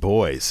 "Lucky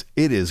boys.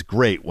 It is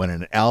great when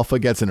an alpha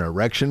gets an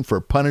erection for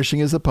punishing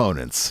his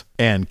opponents."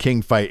 And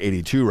King Fight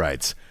 82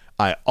 writes,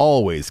 "I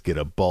always get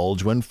a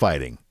bulge when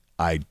fighting.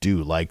 I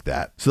do like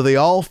that." So they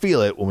all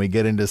feel it when we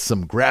get into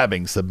some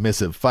grabbing,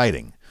 submissive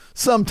fighting.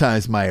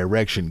 Sometimes my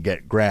erection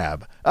get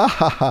grab. Ah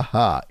ha ha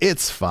ha,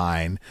 it's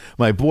fine.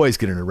 My boys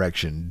get an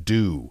erection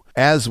do.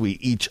 As we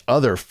each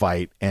other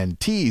fight and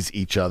tease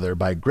each other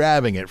by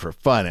grabbing it for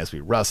fun as we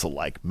wrestle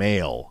like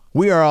male.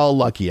 We are all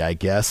lucky, I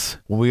guess,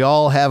 when we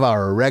all have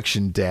our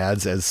erection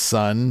dads as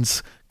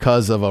sons.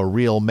 'Cause of a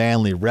real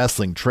manly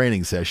wrestling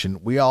training session,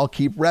 we all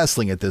keep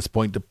wrestling at this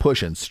point to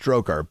push and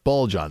stroke our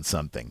bulge on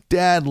something.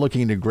 Dad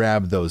looking to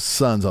grab those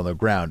sons on the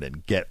ground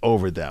and get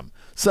over them.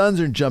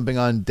 Sons are jumping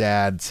on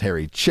Dad's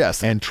hairy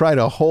chest and try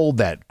to hold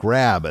that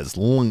grab as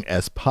long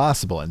as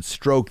possible and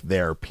stroke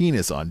their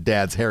penis on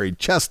Dad's hairy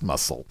chest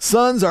muscle.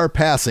 Sons are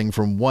passing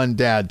from one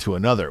dad to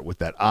another with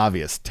that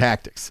obvious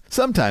tactics.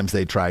 Sometimes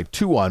they try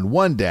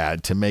 2-on-1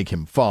 Dad to make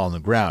him fall on the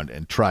ground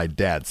and try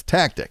Dad's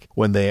tactic.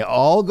 When they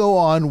all go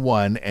on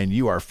one and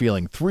you are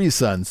feeling 3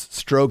 sons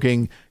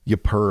stroking, you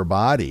purr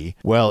body.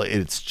 Well,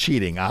 it's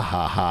cheating, ah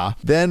ha ha.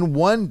 Then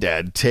one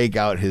dad take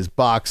out his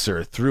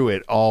boxer, threw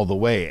it all the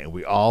way, and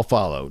we all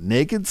follow.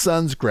 Naked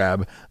sons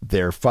grab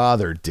their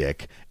father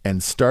dick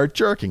and start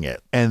jerking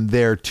it, and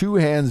their two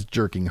hands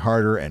jerking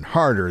harder and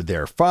harder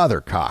their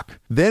father cock.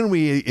 Then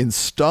we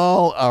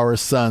install our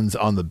sons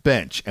on the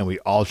bench, and we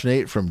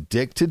alternate from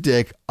dick to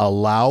dick,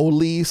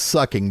 allowly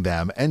sucking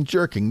them and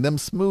jerking them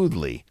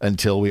smoothly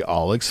until we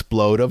all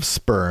explode of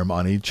sperm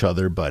on each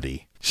other,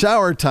 buddy.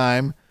 Shower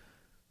time.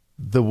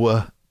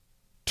 The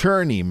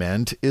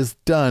tournament is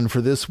done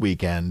for this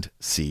weekend.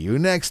 See you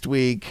next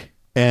week.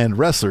 And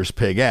Wrestler's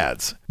Pig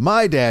adds,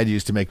 my dad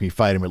used to make me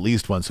fight him at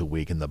least once a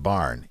week in the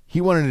barn. He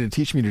wanted to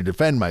teach me to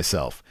defend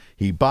myself.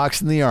 He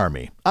boxed in the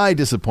army. I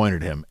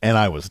disappointed him, and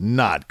I was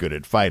not good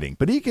at fighting,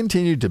 but he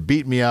continued to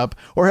beat me up,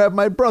 or have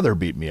my brother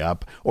beat me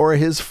up, or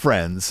his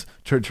friends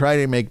to try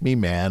to make me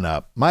man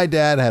up. My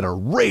dad had a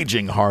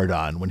raging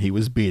hard-on when he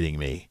was beating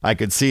me. I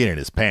could see it in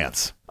his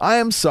pants. I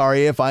am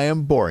sorry if I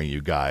am boring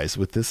you guys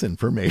with this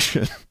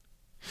information.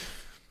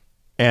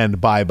 And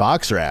By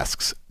Boxer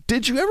asks,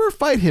 did you ever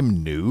fight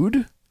him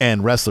nude?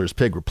 And Wrestler's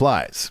Pig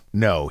replies,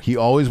 no, he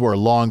always wore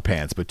long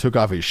pants but took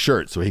off his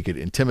shirt so he could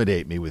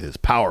intimidate me with his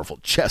powerful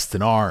chest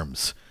and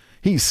arms.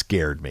 He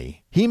scared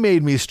me. He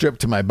made me strip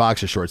to my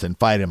boxer shorts and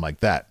fight him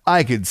like that.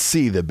 I could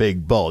see the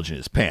big bulge in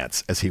his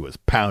pants as he was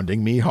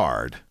pounding me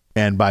hard.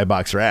 And By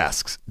Boxer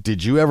asks,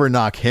 did you ever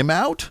knock him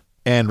out?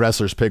 And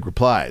Wrestler's Pig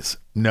replies,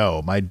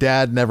 no, my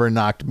dad never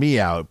knocked me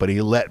out, but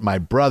he let my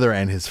brother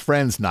and his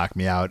friends knock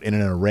me out in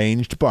an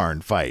arranged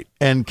barn fight.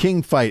 And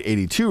King Fight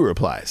 82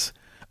 replies,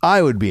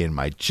 I would be in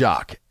my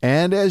jock,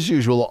 and as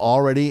usual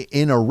already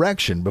in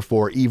erection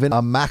before even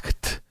a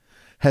macht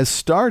has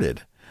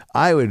started.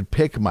 I would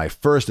pick my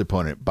first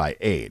opponent by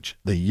age.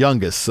 The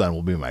youngest son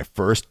will be my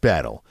first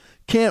battle.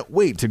 Can't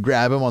wait to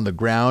grab him on the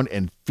ground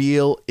and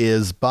feel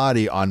his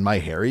body on my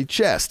hairy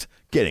chest,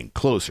 getting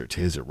closer to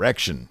his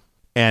erection.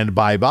 And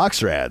By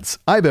Boxer adds,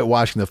 I bet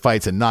watching the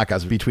fights and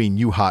knockouts between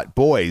you hot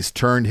boys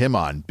turned him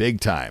on big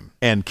time.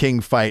 And King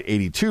Fight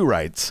 82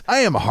 writes, I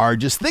am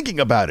hard just thinking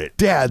about it.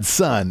 Dad's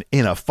son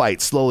in a fight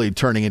slowly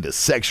turning into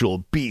sexual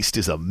beast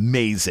is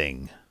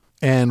amazing.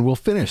 And we'll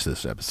finish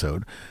this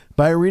episode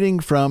by reading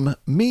from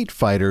Meat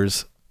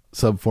Fighters,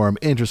 subform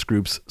interest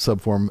groups,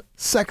 subform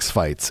sex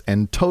fights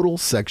and total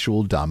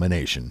sexual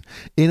domination,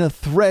 in a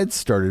thread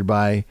started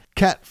by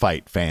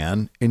Catfight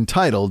Fan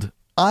entitled,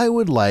 I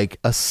would like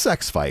a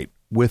sex fight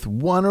with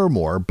one or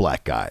more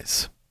black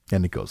guys.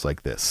 And it goes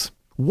like this.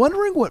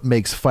 Wondering what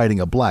makes fighting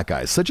a black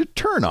guy such a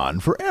turn on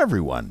for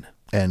everyone.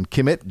 And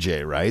Kimmit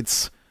J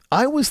writes,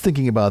 I was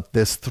thinking about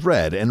this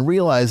thread and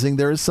realizing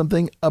there is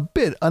something a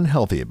bit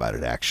unhealthy about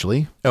it,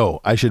 actually. Oh,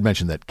 I should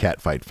mention that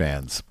Catfight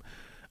Fan's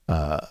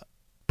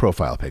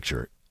profile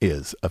picture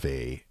is of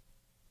a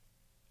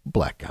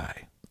black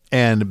guy.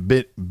 And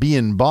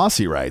Bein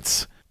Bossy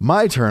writes,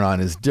 my turn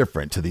on is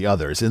different to the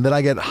others in that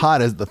I get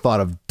hot at the thought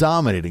of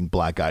dominating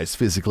black guys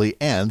physically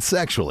and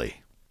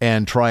sexually.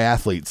 And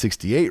Triathlete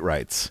 68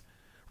 writes,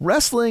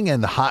 wrestling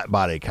and the hot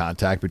body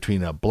contact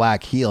between a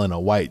black heel and a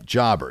white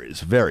jobber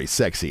is very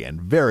sexy and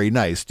very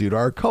nice due to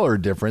our color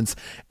difference,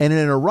 and in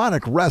an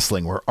erotic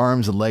wrestling where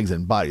arms and legs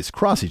and bodies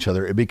cross each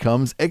other, it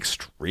becomes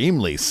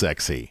extremely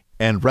sexy.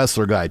 And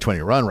Wrestler Guy 20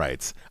 Run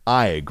writes,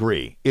 I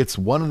agree. It's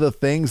one of the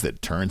things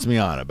that turns me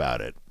on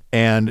about it.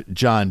 And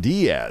John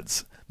D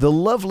adds, the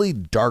lovely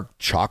dark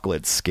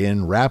chocolate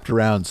skin wrapped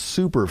around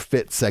super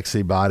fit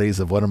sexy bodies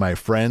of one of my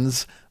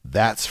friends,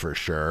 that's for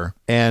sure.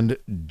 And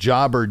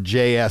Jobber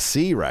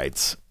JSC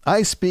writes,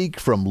 I speak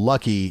from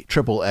lucky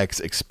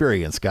XXX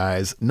experience,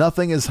 guys.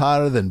 Nothing is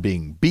hotter than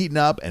being beaten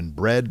up and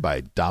bred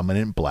by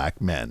dominant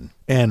black men.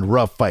 And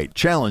Rough Fight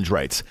Challenge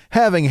writes,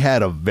 having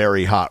had a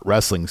very hot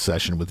wrestling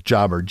session with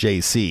Jobber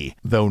JC,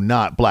 though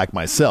not black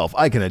myself,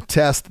 I can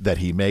attest that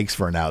he makes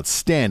for an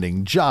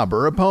outstanding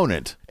jobber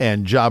opponent.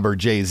 And Jobber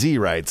JZ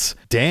writes,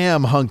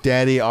 damn, Hunk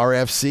Daddy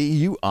RFC,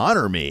 you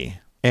honor me.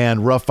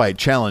 And Rough Fight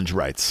Challenge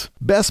writes,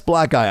 best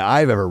black guy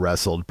I've ever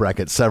wrestled,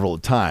 bracket several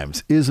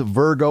times, is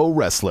Virgo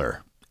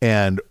Wrestler.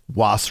 And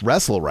Was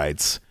Wrestle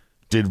writes,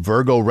 did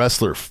Virgo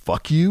Wrestler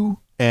fuck you?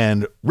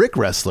 And Rick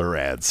Wrestler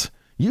adds,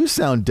 you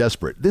sound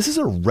desperate. This is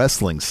a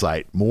wrestling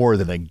site more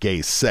than a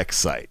gay sex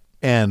site.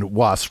 And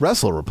Was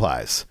Wrestle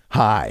replies,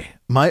 hi,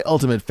 my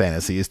ultimate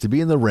fantasy is to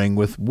be in the ring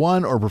with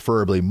one or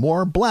preferably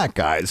more black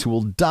guys who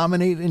will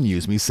dominate and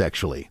use me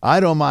sexually. I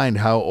don't mind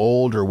how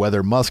old or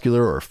whether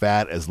muscular or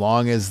fat as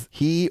long as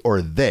he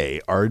or they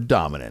are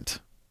dominant.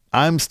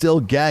 I'm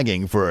still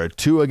gagging for a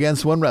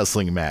 2-against-1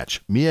 wrestling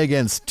match. Me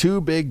against two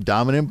big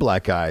dominant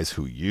black guys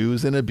who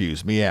use and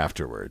abuse me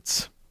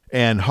afterwards.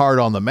 And Hard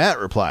on the Mat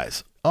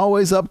replies,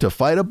 always up to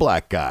fight a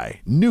black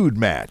guy. Nude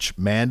match,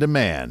 man to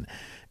man.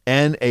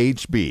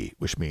 NHB,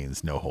 which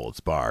means no holds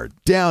barred.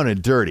 Down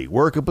and dirty,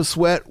 work up a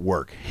sweat,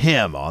 work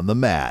him on the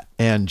mat.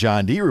 And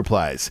John D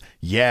replies,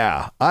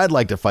 yeah, I'd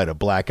like to fight a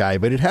black guy,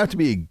 but it'd have to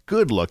be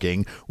good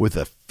looking with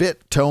a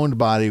fit, toned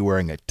body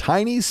wearing a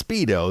tiny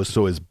Speedo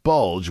so his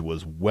bulge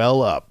was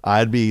well up.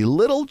 I'd be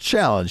little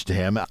challenge to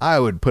him.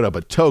 I would put up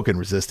a token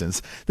resistance,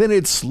 then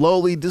he'd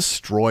slowly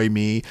destroy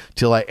me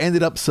till I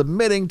ended up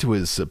submitting to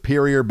his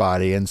superior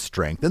body and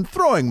strength and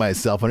throwing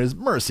myself on his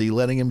mercy,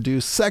 letting him do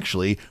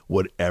sexually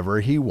whatever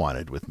he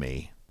wanted with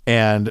me.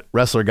 And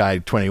Wrestler Guy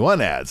 21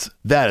 adds,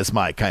 that is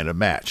my kind of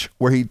match,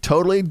 where he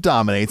totally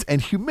dominates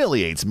and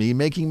humiliates me,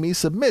 making me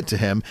submit to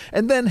him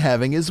and then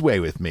having his way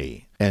with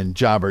me. And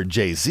Jobber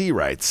JZ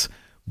writes,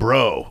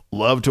 bro,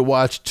 love to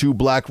watch two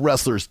black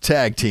wrestlers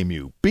tag team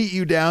you, beat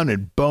you down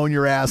and bone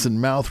your ass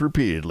and mouth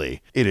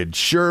repeatedly. It'd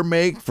sure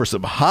make for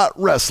some hot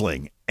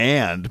wrestling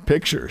and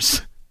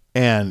pictures.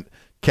 And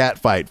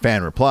Catfight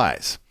fan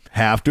replies,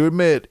 have to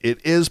admit,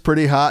 it is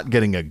pretty hot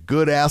getting a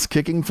good ass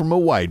kicking from a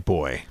white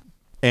boy.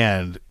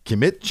 And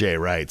Commit J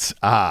writes,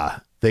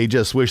 they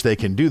just wish they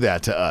can do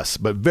that to us,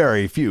 but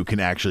very few can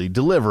actually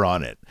deliver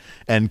on it.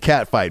 And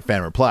Catfight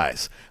fan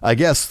replies, I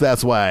guess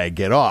that's why I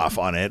get off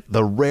on it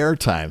the rare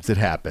times it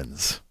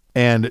happens.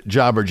 And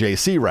Jobber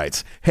JC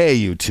writes, hey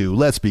you two,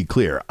 let's be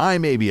clear, I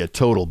may be a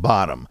total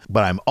bottom,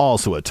 but I'm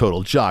also a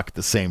total jock at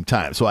the same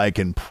time, so I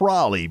can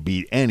probably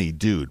beat any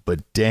dude,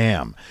 but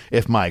damn,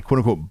 if my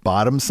quote-unquote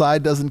bottom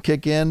side doesn't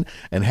kick in,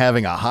 and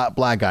having a hot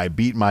black guy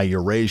beat my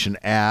Eurasian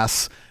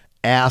ass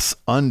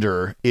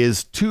under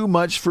is too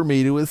much for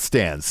me to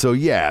withstand. So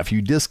yeah, if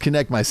you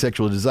disconnect my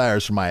sexual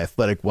desires from my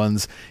athletic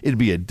ones, it'd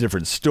be a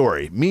different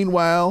story.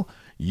 Meanwhile,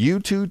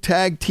 you two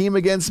tag team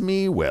against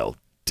me? Well,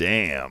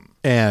 damn.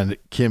 And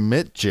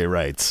Kimmit J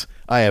writes,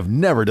 I have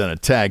never done a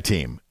tag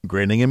team.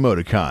 Grinning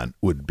emoticon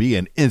would be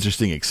an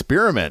interesting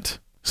experiment.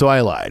 So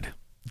I lied.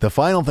 The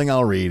final thing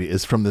I'll read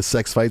is from the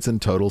Sex Fights and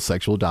Total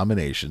Sexual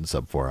Domination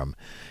subforum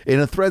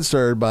in a thread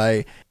started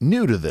by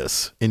New to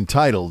This,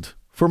 entitled,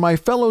 for my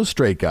fellow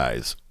straight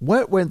guys,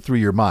 what went through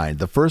your mind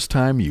the first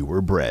time you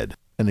were bred?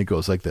 And it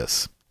goes like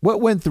this. What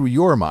went through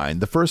your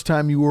mind the first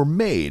time you were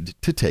made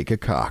to take a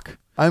cock?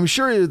 I'm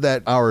sure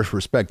that our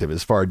perspective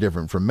is far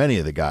different from many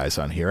of the guys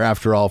on here.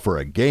 After all, for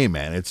a gay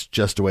man, it's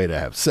just a way to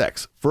have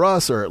sex. For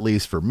us, or at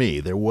least for me,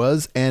 there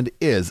was and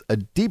is a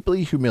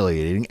deeply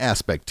humiliating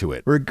aspect to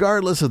it.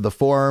 Regardless of the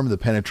form the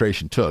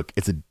penetration took,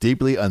 it's a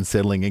deeply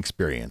unsettling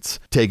experience.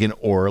 Taken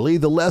orally,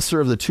 the lesser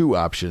of the two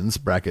options,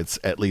 brackets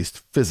at least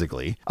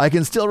physically, I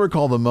can still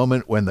recall the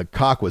moment when the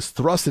cock was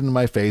thrust into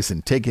my face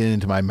and taken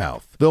into my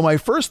mouth. Though my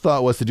first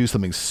thought was to do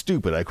something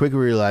stupid, I quickly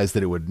realized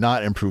that it would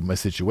not improve my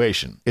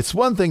situation. It's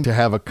one thing to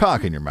have a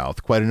cock in your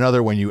mouth, quite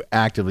another when you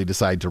actively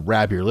decide to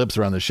wrap your lips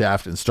around the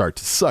shaft and start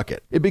to suck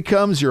it. It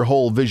becomes your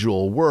whole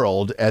visual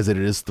world as it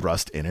is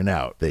thrust in and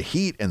out. The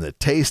heat and the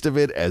taste of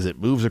it as it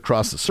moves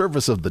across the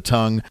surface of the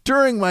tongue.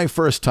 During my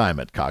first time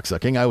at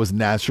cocksucking, I was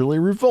naturally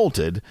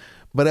revolted,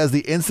 but as the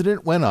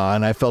incident went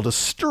on, I felt a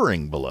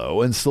stirring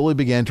below and slowly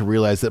began to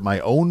realize that my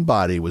own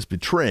body was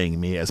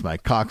betraying me as my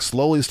cock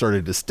slowly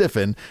started to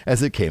stiffen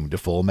as it came to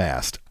full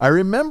mast. I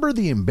remember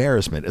the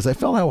embarrassment as I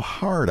felt how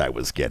hard I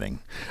was getting.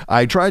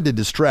 I tried to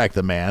distract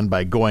the man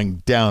by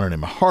going down on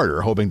him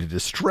harder, hoping to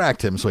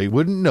distract him so he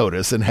wouldn't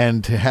notice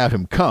and to have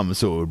him come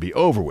so it would be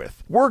over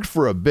with. Worked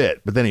for a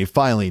bit, but then he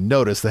finally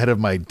noticed the head of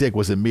my dick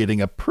was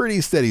emitting a pretty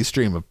steady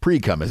stream of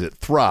pre-cum as it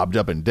throbbed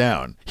up and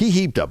down. He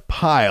heaped a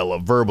pile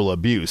of verbal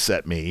abuse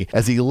at me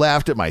as he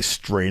laughed at my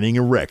straining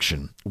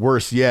erection.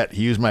 Worse yet,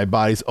 he used my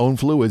body's own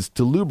fluids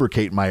to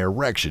lubricate my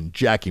erection,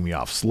 jacking me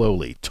off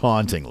slowly,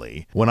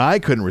 tauntingly. When I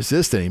couldn't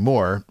resist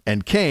anymore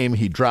and came,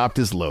 he dropped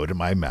his load in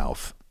my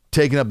mouth.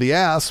 Taking up the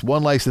ass,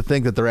 one likes to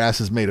think that their ass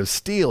is made of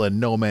steel and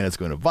no man is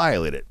going to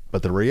violate it.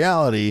 But the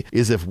reality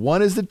is if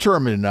one is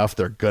determined enough,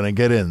 they're going to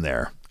get in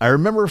there. I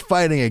remember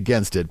fighting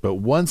against it, but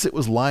once it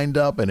was lined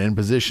up and in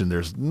position,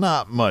 there's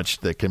not much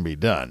that can be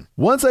done.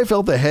 Once I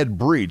felt the head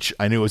breach,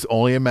 I knew it was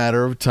only a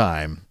matter of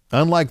time.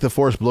 Unlike the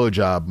forced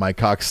blowjob, my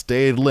cock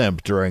stayed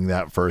limp during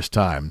that first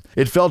time.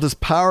 It felt as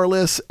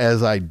powerless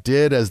as I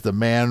did as the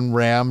man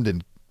rammed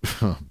and...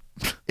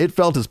 It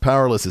felt as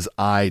powerless as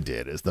I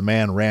did as the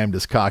man rammed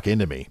his cock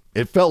into me.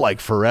 It felt like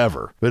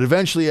forever, but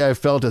eventually I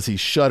felt as he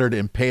shuddered,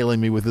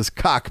 impaling me with his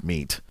cock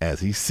meat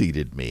as he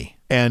seated me.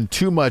 And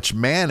Too Much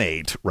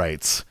Man-Ate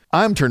writes,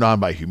 I'm turned on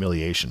by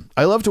humiliation.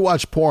 I love to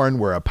watch porn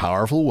where a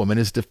powerful woman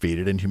is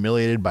defeated and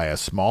humiliated by a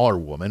smaller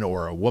woman,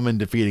 or a woman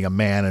defeating a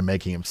man and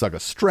making him suck a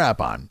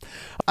strap-on.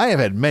 I have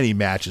had many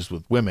matches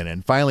with women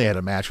and finally had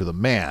a match with a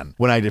man.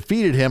 When I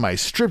defeated him, I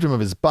stripped him of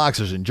his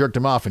boxers and jerked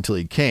him off until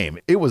he came.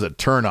 It was a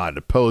turn-on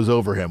to pose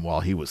over him while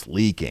he was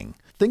leaking.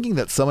 Thinking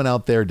that someone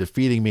out there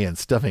defeating me and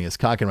stuffing his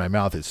cock in my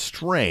mouth is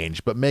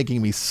strange, but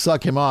making me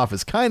suck him off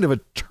is kind of a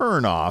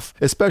turn-off,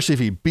 especially if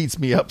he beats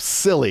me up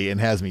silly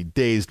and has me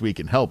dazed, weak,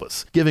 and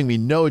helpless, giving me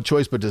no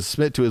choice but to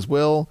submit to his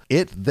will.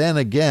 Then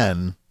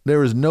again,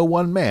 there is no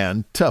one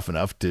man tough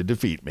enough to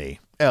defeat me.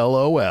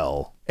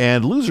 LOL.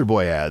 And Loser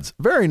Boy adds,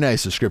 very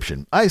nice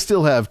description. I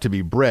still have to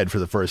be bred for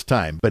the first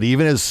time, but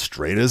even as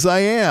straight as I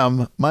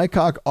am, my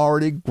cock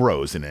already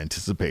grows in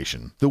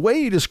anticipation. The way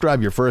you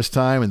describe your first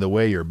time and the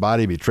way your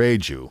body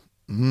betrayed you.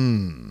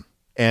 And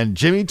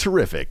Jimmy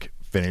Terrific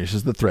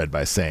finishes the thread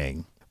by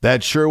saying,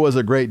 That sure was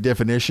a great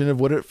definition of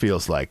what it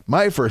feels like.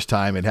 My first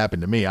time it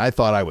happened to me, I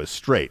thought I was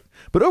straight.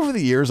 But over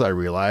the years, I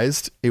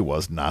realized it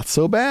was not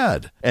so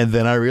bad. And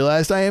then I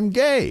realized I am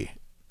gay.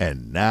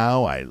 And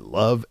now I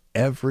love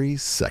every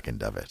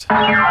second of it.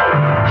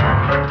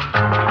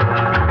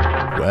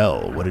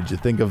 Well, what did you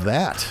think of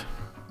that?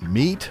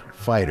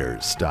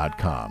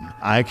 Meatfighters.com.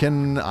 I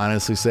can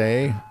honestly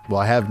say,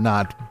 well, I have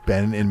not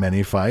been in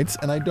many fights,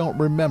 and I don't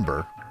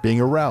remember being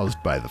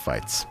aroused by the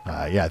fights.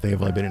 I think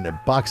I've only been in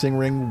a boxing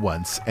ring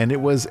once, and it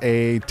was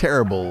a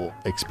terrible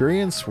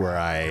experience where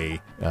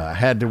I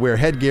had to wear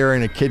headgear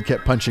and a kid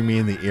kept punching me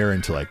in the ear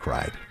until I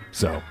cried.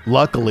 So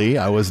luckily,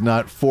 I was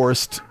not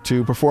forced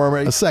to perform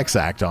a sex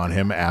act on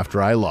him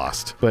after I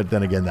lost. But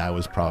then again, that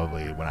was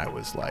probably when I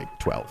was like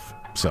 12.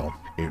 So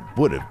it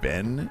would have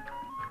been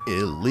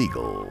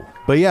illegal.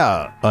 But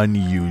yeah,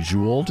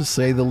 unusual to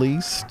say the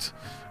least.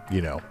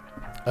 You know,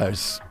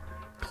 there's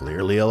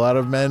clearly a lot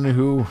of men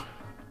who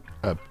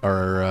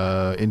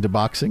are into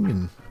boxing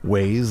in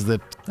ways that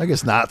I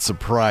guess not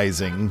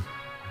surprising.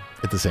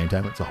 At the same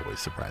time, it's always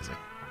surprising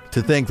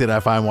to think that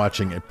if I'm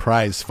watching a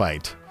prize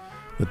fight,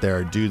 that there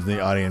are dudes in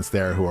the audience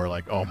there who are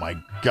like, oh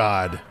my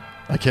God,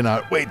 I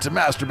cannot wait to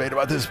masturbate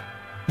about this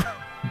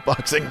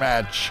boxing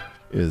match,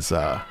 is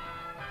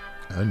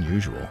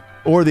unusual.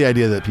 Or the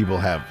idea that people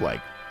have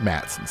like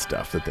mats and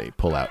stuff that they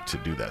pull out to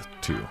do that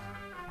too.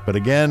 But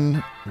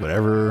again,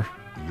 whatever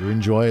you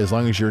enjoy, as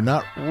long as you're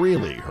not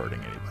really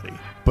hurting anybody.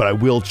 But I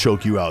will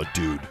choke you out,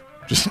 dude.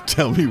 Just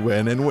tell me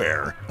when and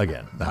where.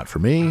 Again, not for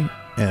me.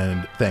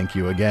 And thank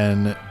you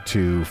again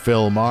to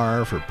Phil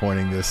Marr for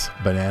pointing this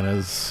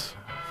bananas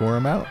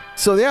forum out.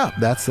 So yeah,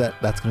 that's going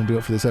to do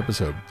it for this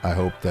episode. I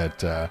hope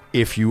that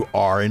if you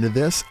are into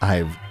this,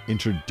 I've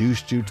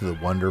introduced you to the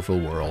wonderful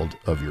world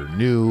of your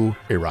new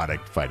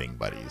erotic fighting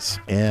buddies.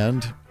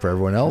 And for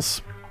everyone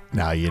else,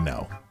 now you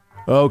know.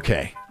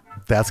 Okay.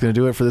 That's going to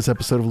do it for this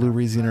episode of Lou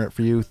Reads the Internet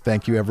for You.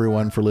 Thank you,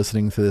 everyone, for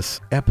listening to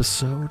this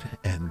episode.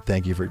 And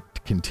thank you for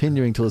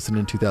continuing to listen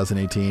in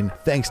 2018.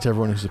 Thanks to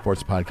everyone who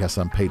supports the podcast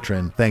on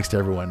Patreon. Thanks to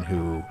everyone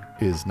who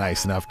is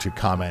nice enough to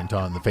comment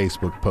on the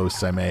Facebook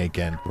posts I make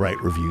and write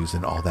reviews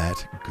and all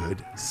that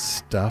good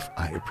stuff.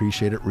 I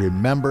appreciate it.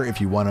 Remember, if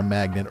you want a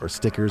magnet or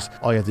stickers,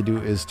 all you have to do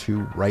is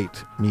to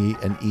write me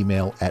an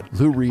email at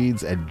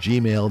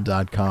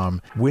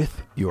loureads@gmail.com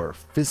with your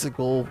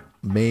physical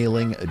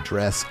mailing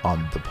address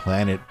on the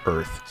planet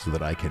Earth so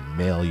that I can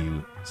mail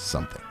you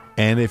something.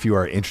 And if you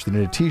are interested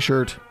in a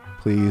t-shirt,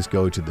 please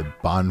go to the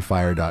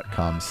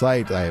bonfire.com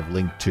site. I have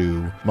linked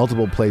to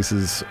multiple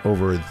places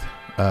over,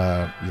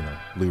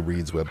 Lou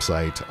Reed's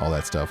website, all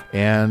that stuff.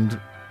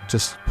 And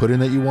just put in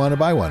that you want to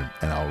buy one,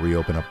 and I'll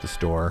reopen up the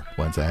store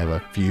once I have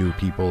a few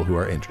people who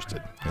are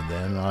interested. And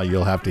then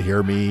you'll have to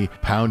hear me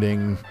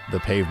pounding the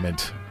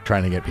pavement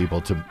trying to get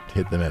people to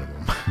hit the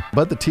minimum.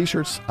 But the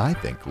t-shirts, I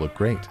think, look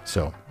great.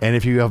 So, and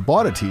if you have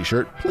bought a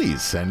t-shirt,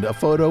 please send a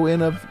photo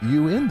in of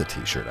you in the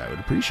t-shirt. I would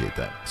appreciate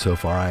that. So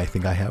far, I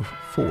think I have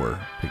 4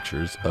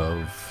 pictures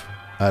out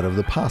of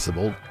the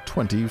possible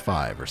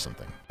 25 or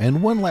something.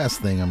 And one last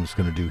thing I'm just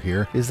going to do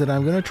here is that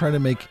I'm going to try to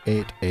make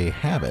it a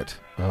habit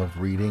of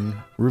reading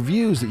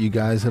reviews that you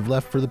guys have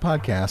left for the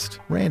podcast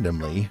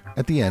randomly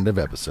at the end of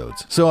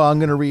episodes. So I'm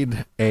going to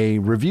read a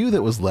review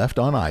that was left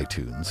on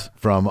iTunes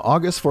from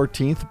August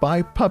 14th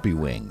by Puppy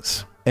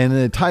Wings. And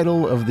the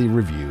title of the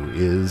review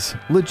is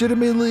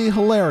Legitimately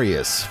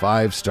Hilarious,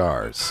 5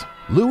 stars.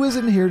 Lou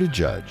isn't here to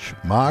judge,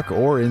 mock,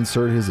 or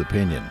insert his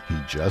opinion. He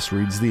just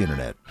reads the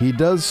internet. He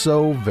does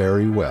so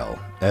very well,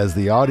 as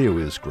the audio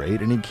is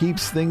great and he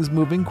keeps things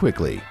moving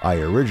quickly.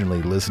 I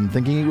originally listened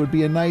thinking it would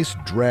be a nice,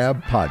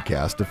 drab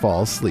podcast to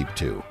fall asleep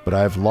to, but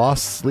I've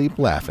lost sleep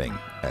laughing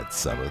at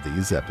some of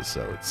these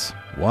episodes.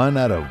 1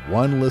 out of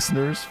 1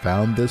 listeners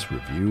found this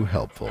review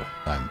helpful.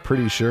 I'm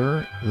pretty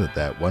sure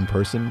that one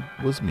person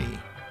was me.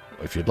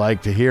 If you'd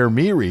like to hear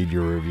me read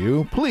your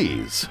review,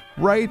 please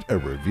write a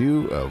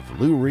review of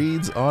Lou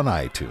Reads on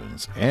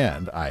iTunes,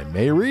 and I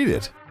may read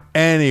it.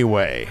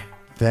 Anyway,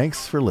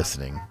 thanks for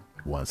listening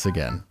once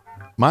again.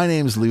 My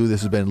name's Lou. This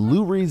has been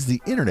Lou Reads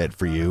the Internet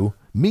for You,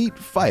 Meat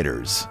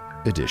Fighters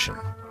Edition.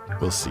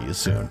 We'll see you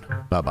soon.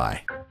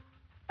 Bye-bye.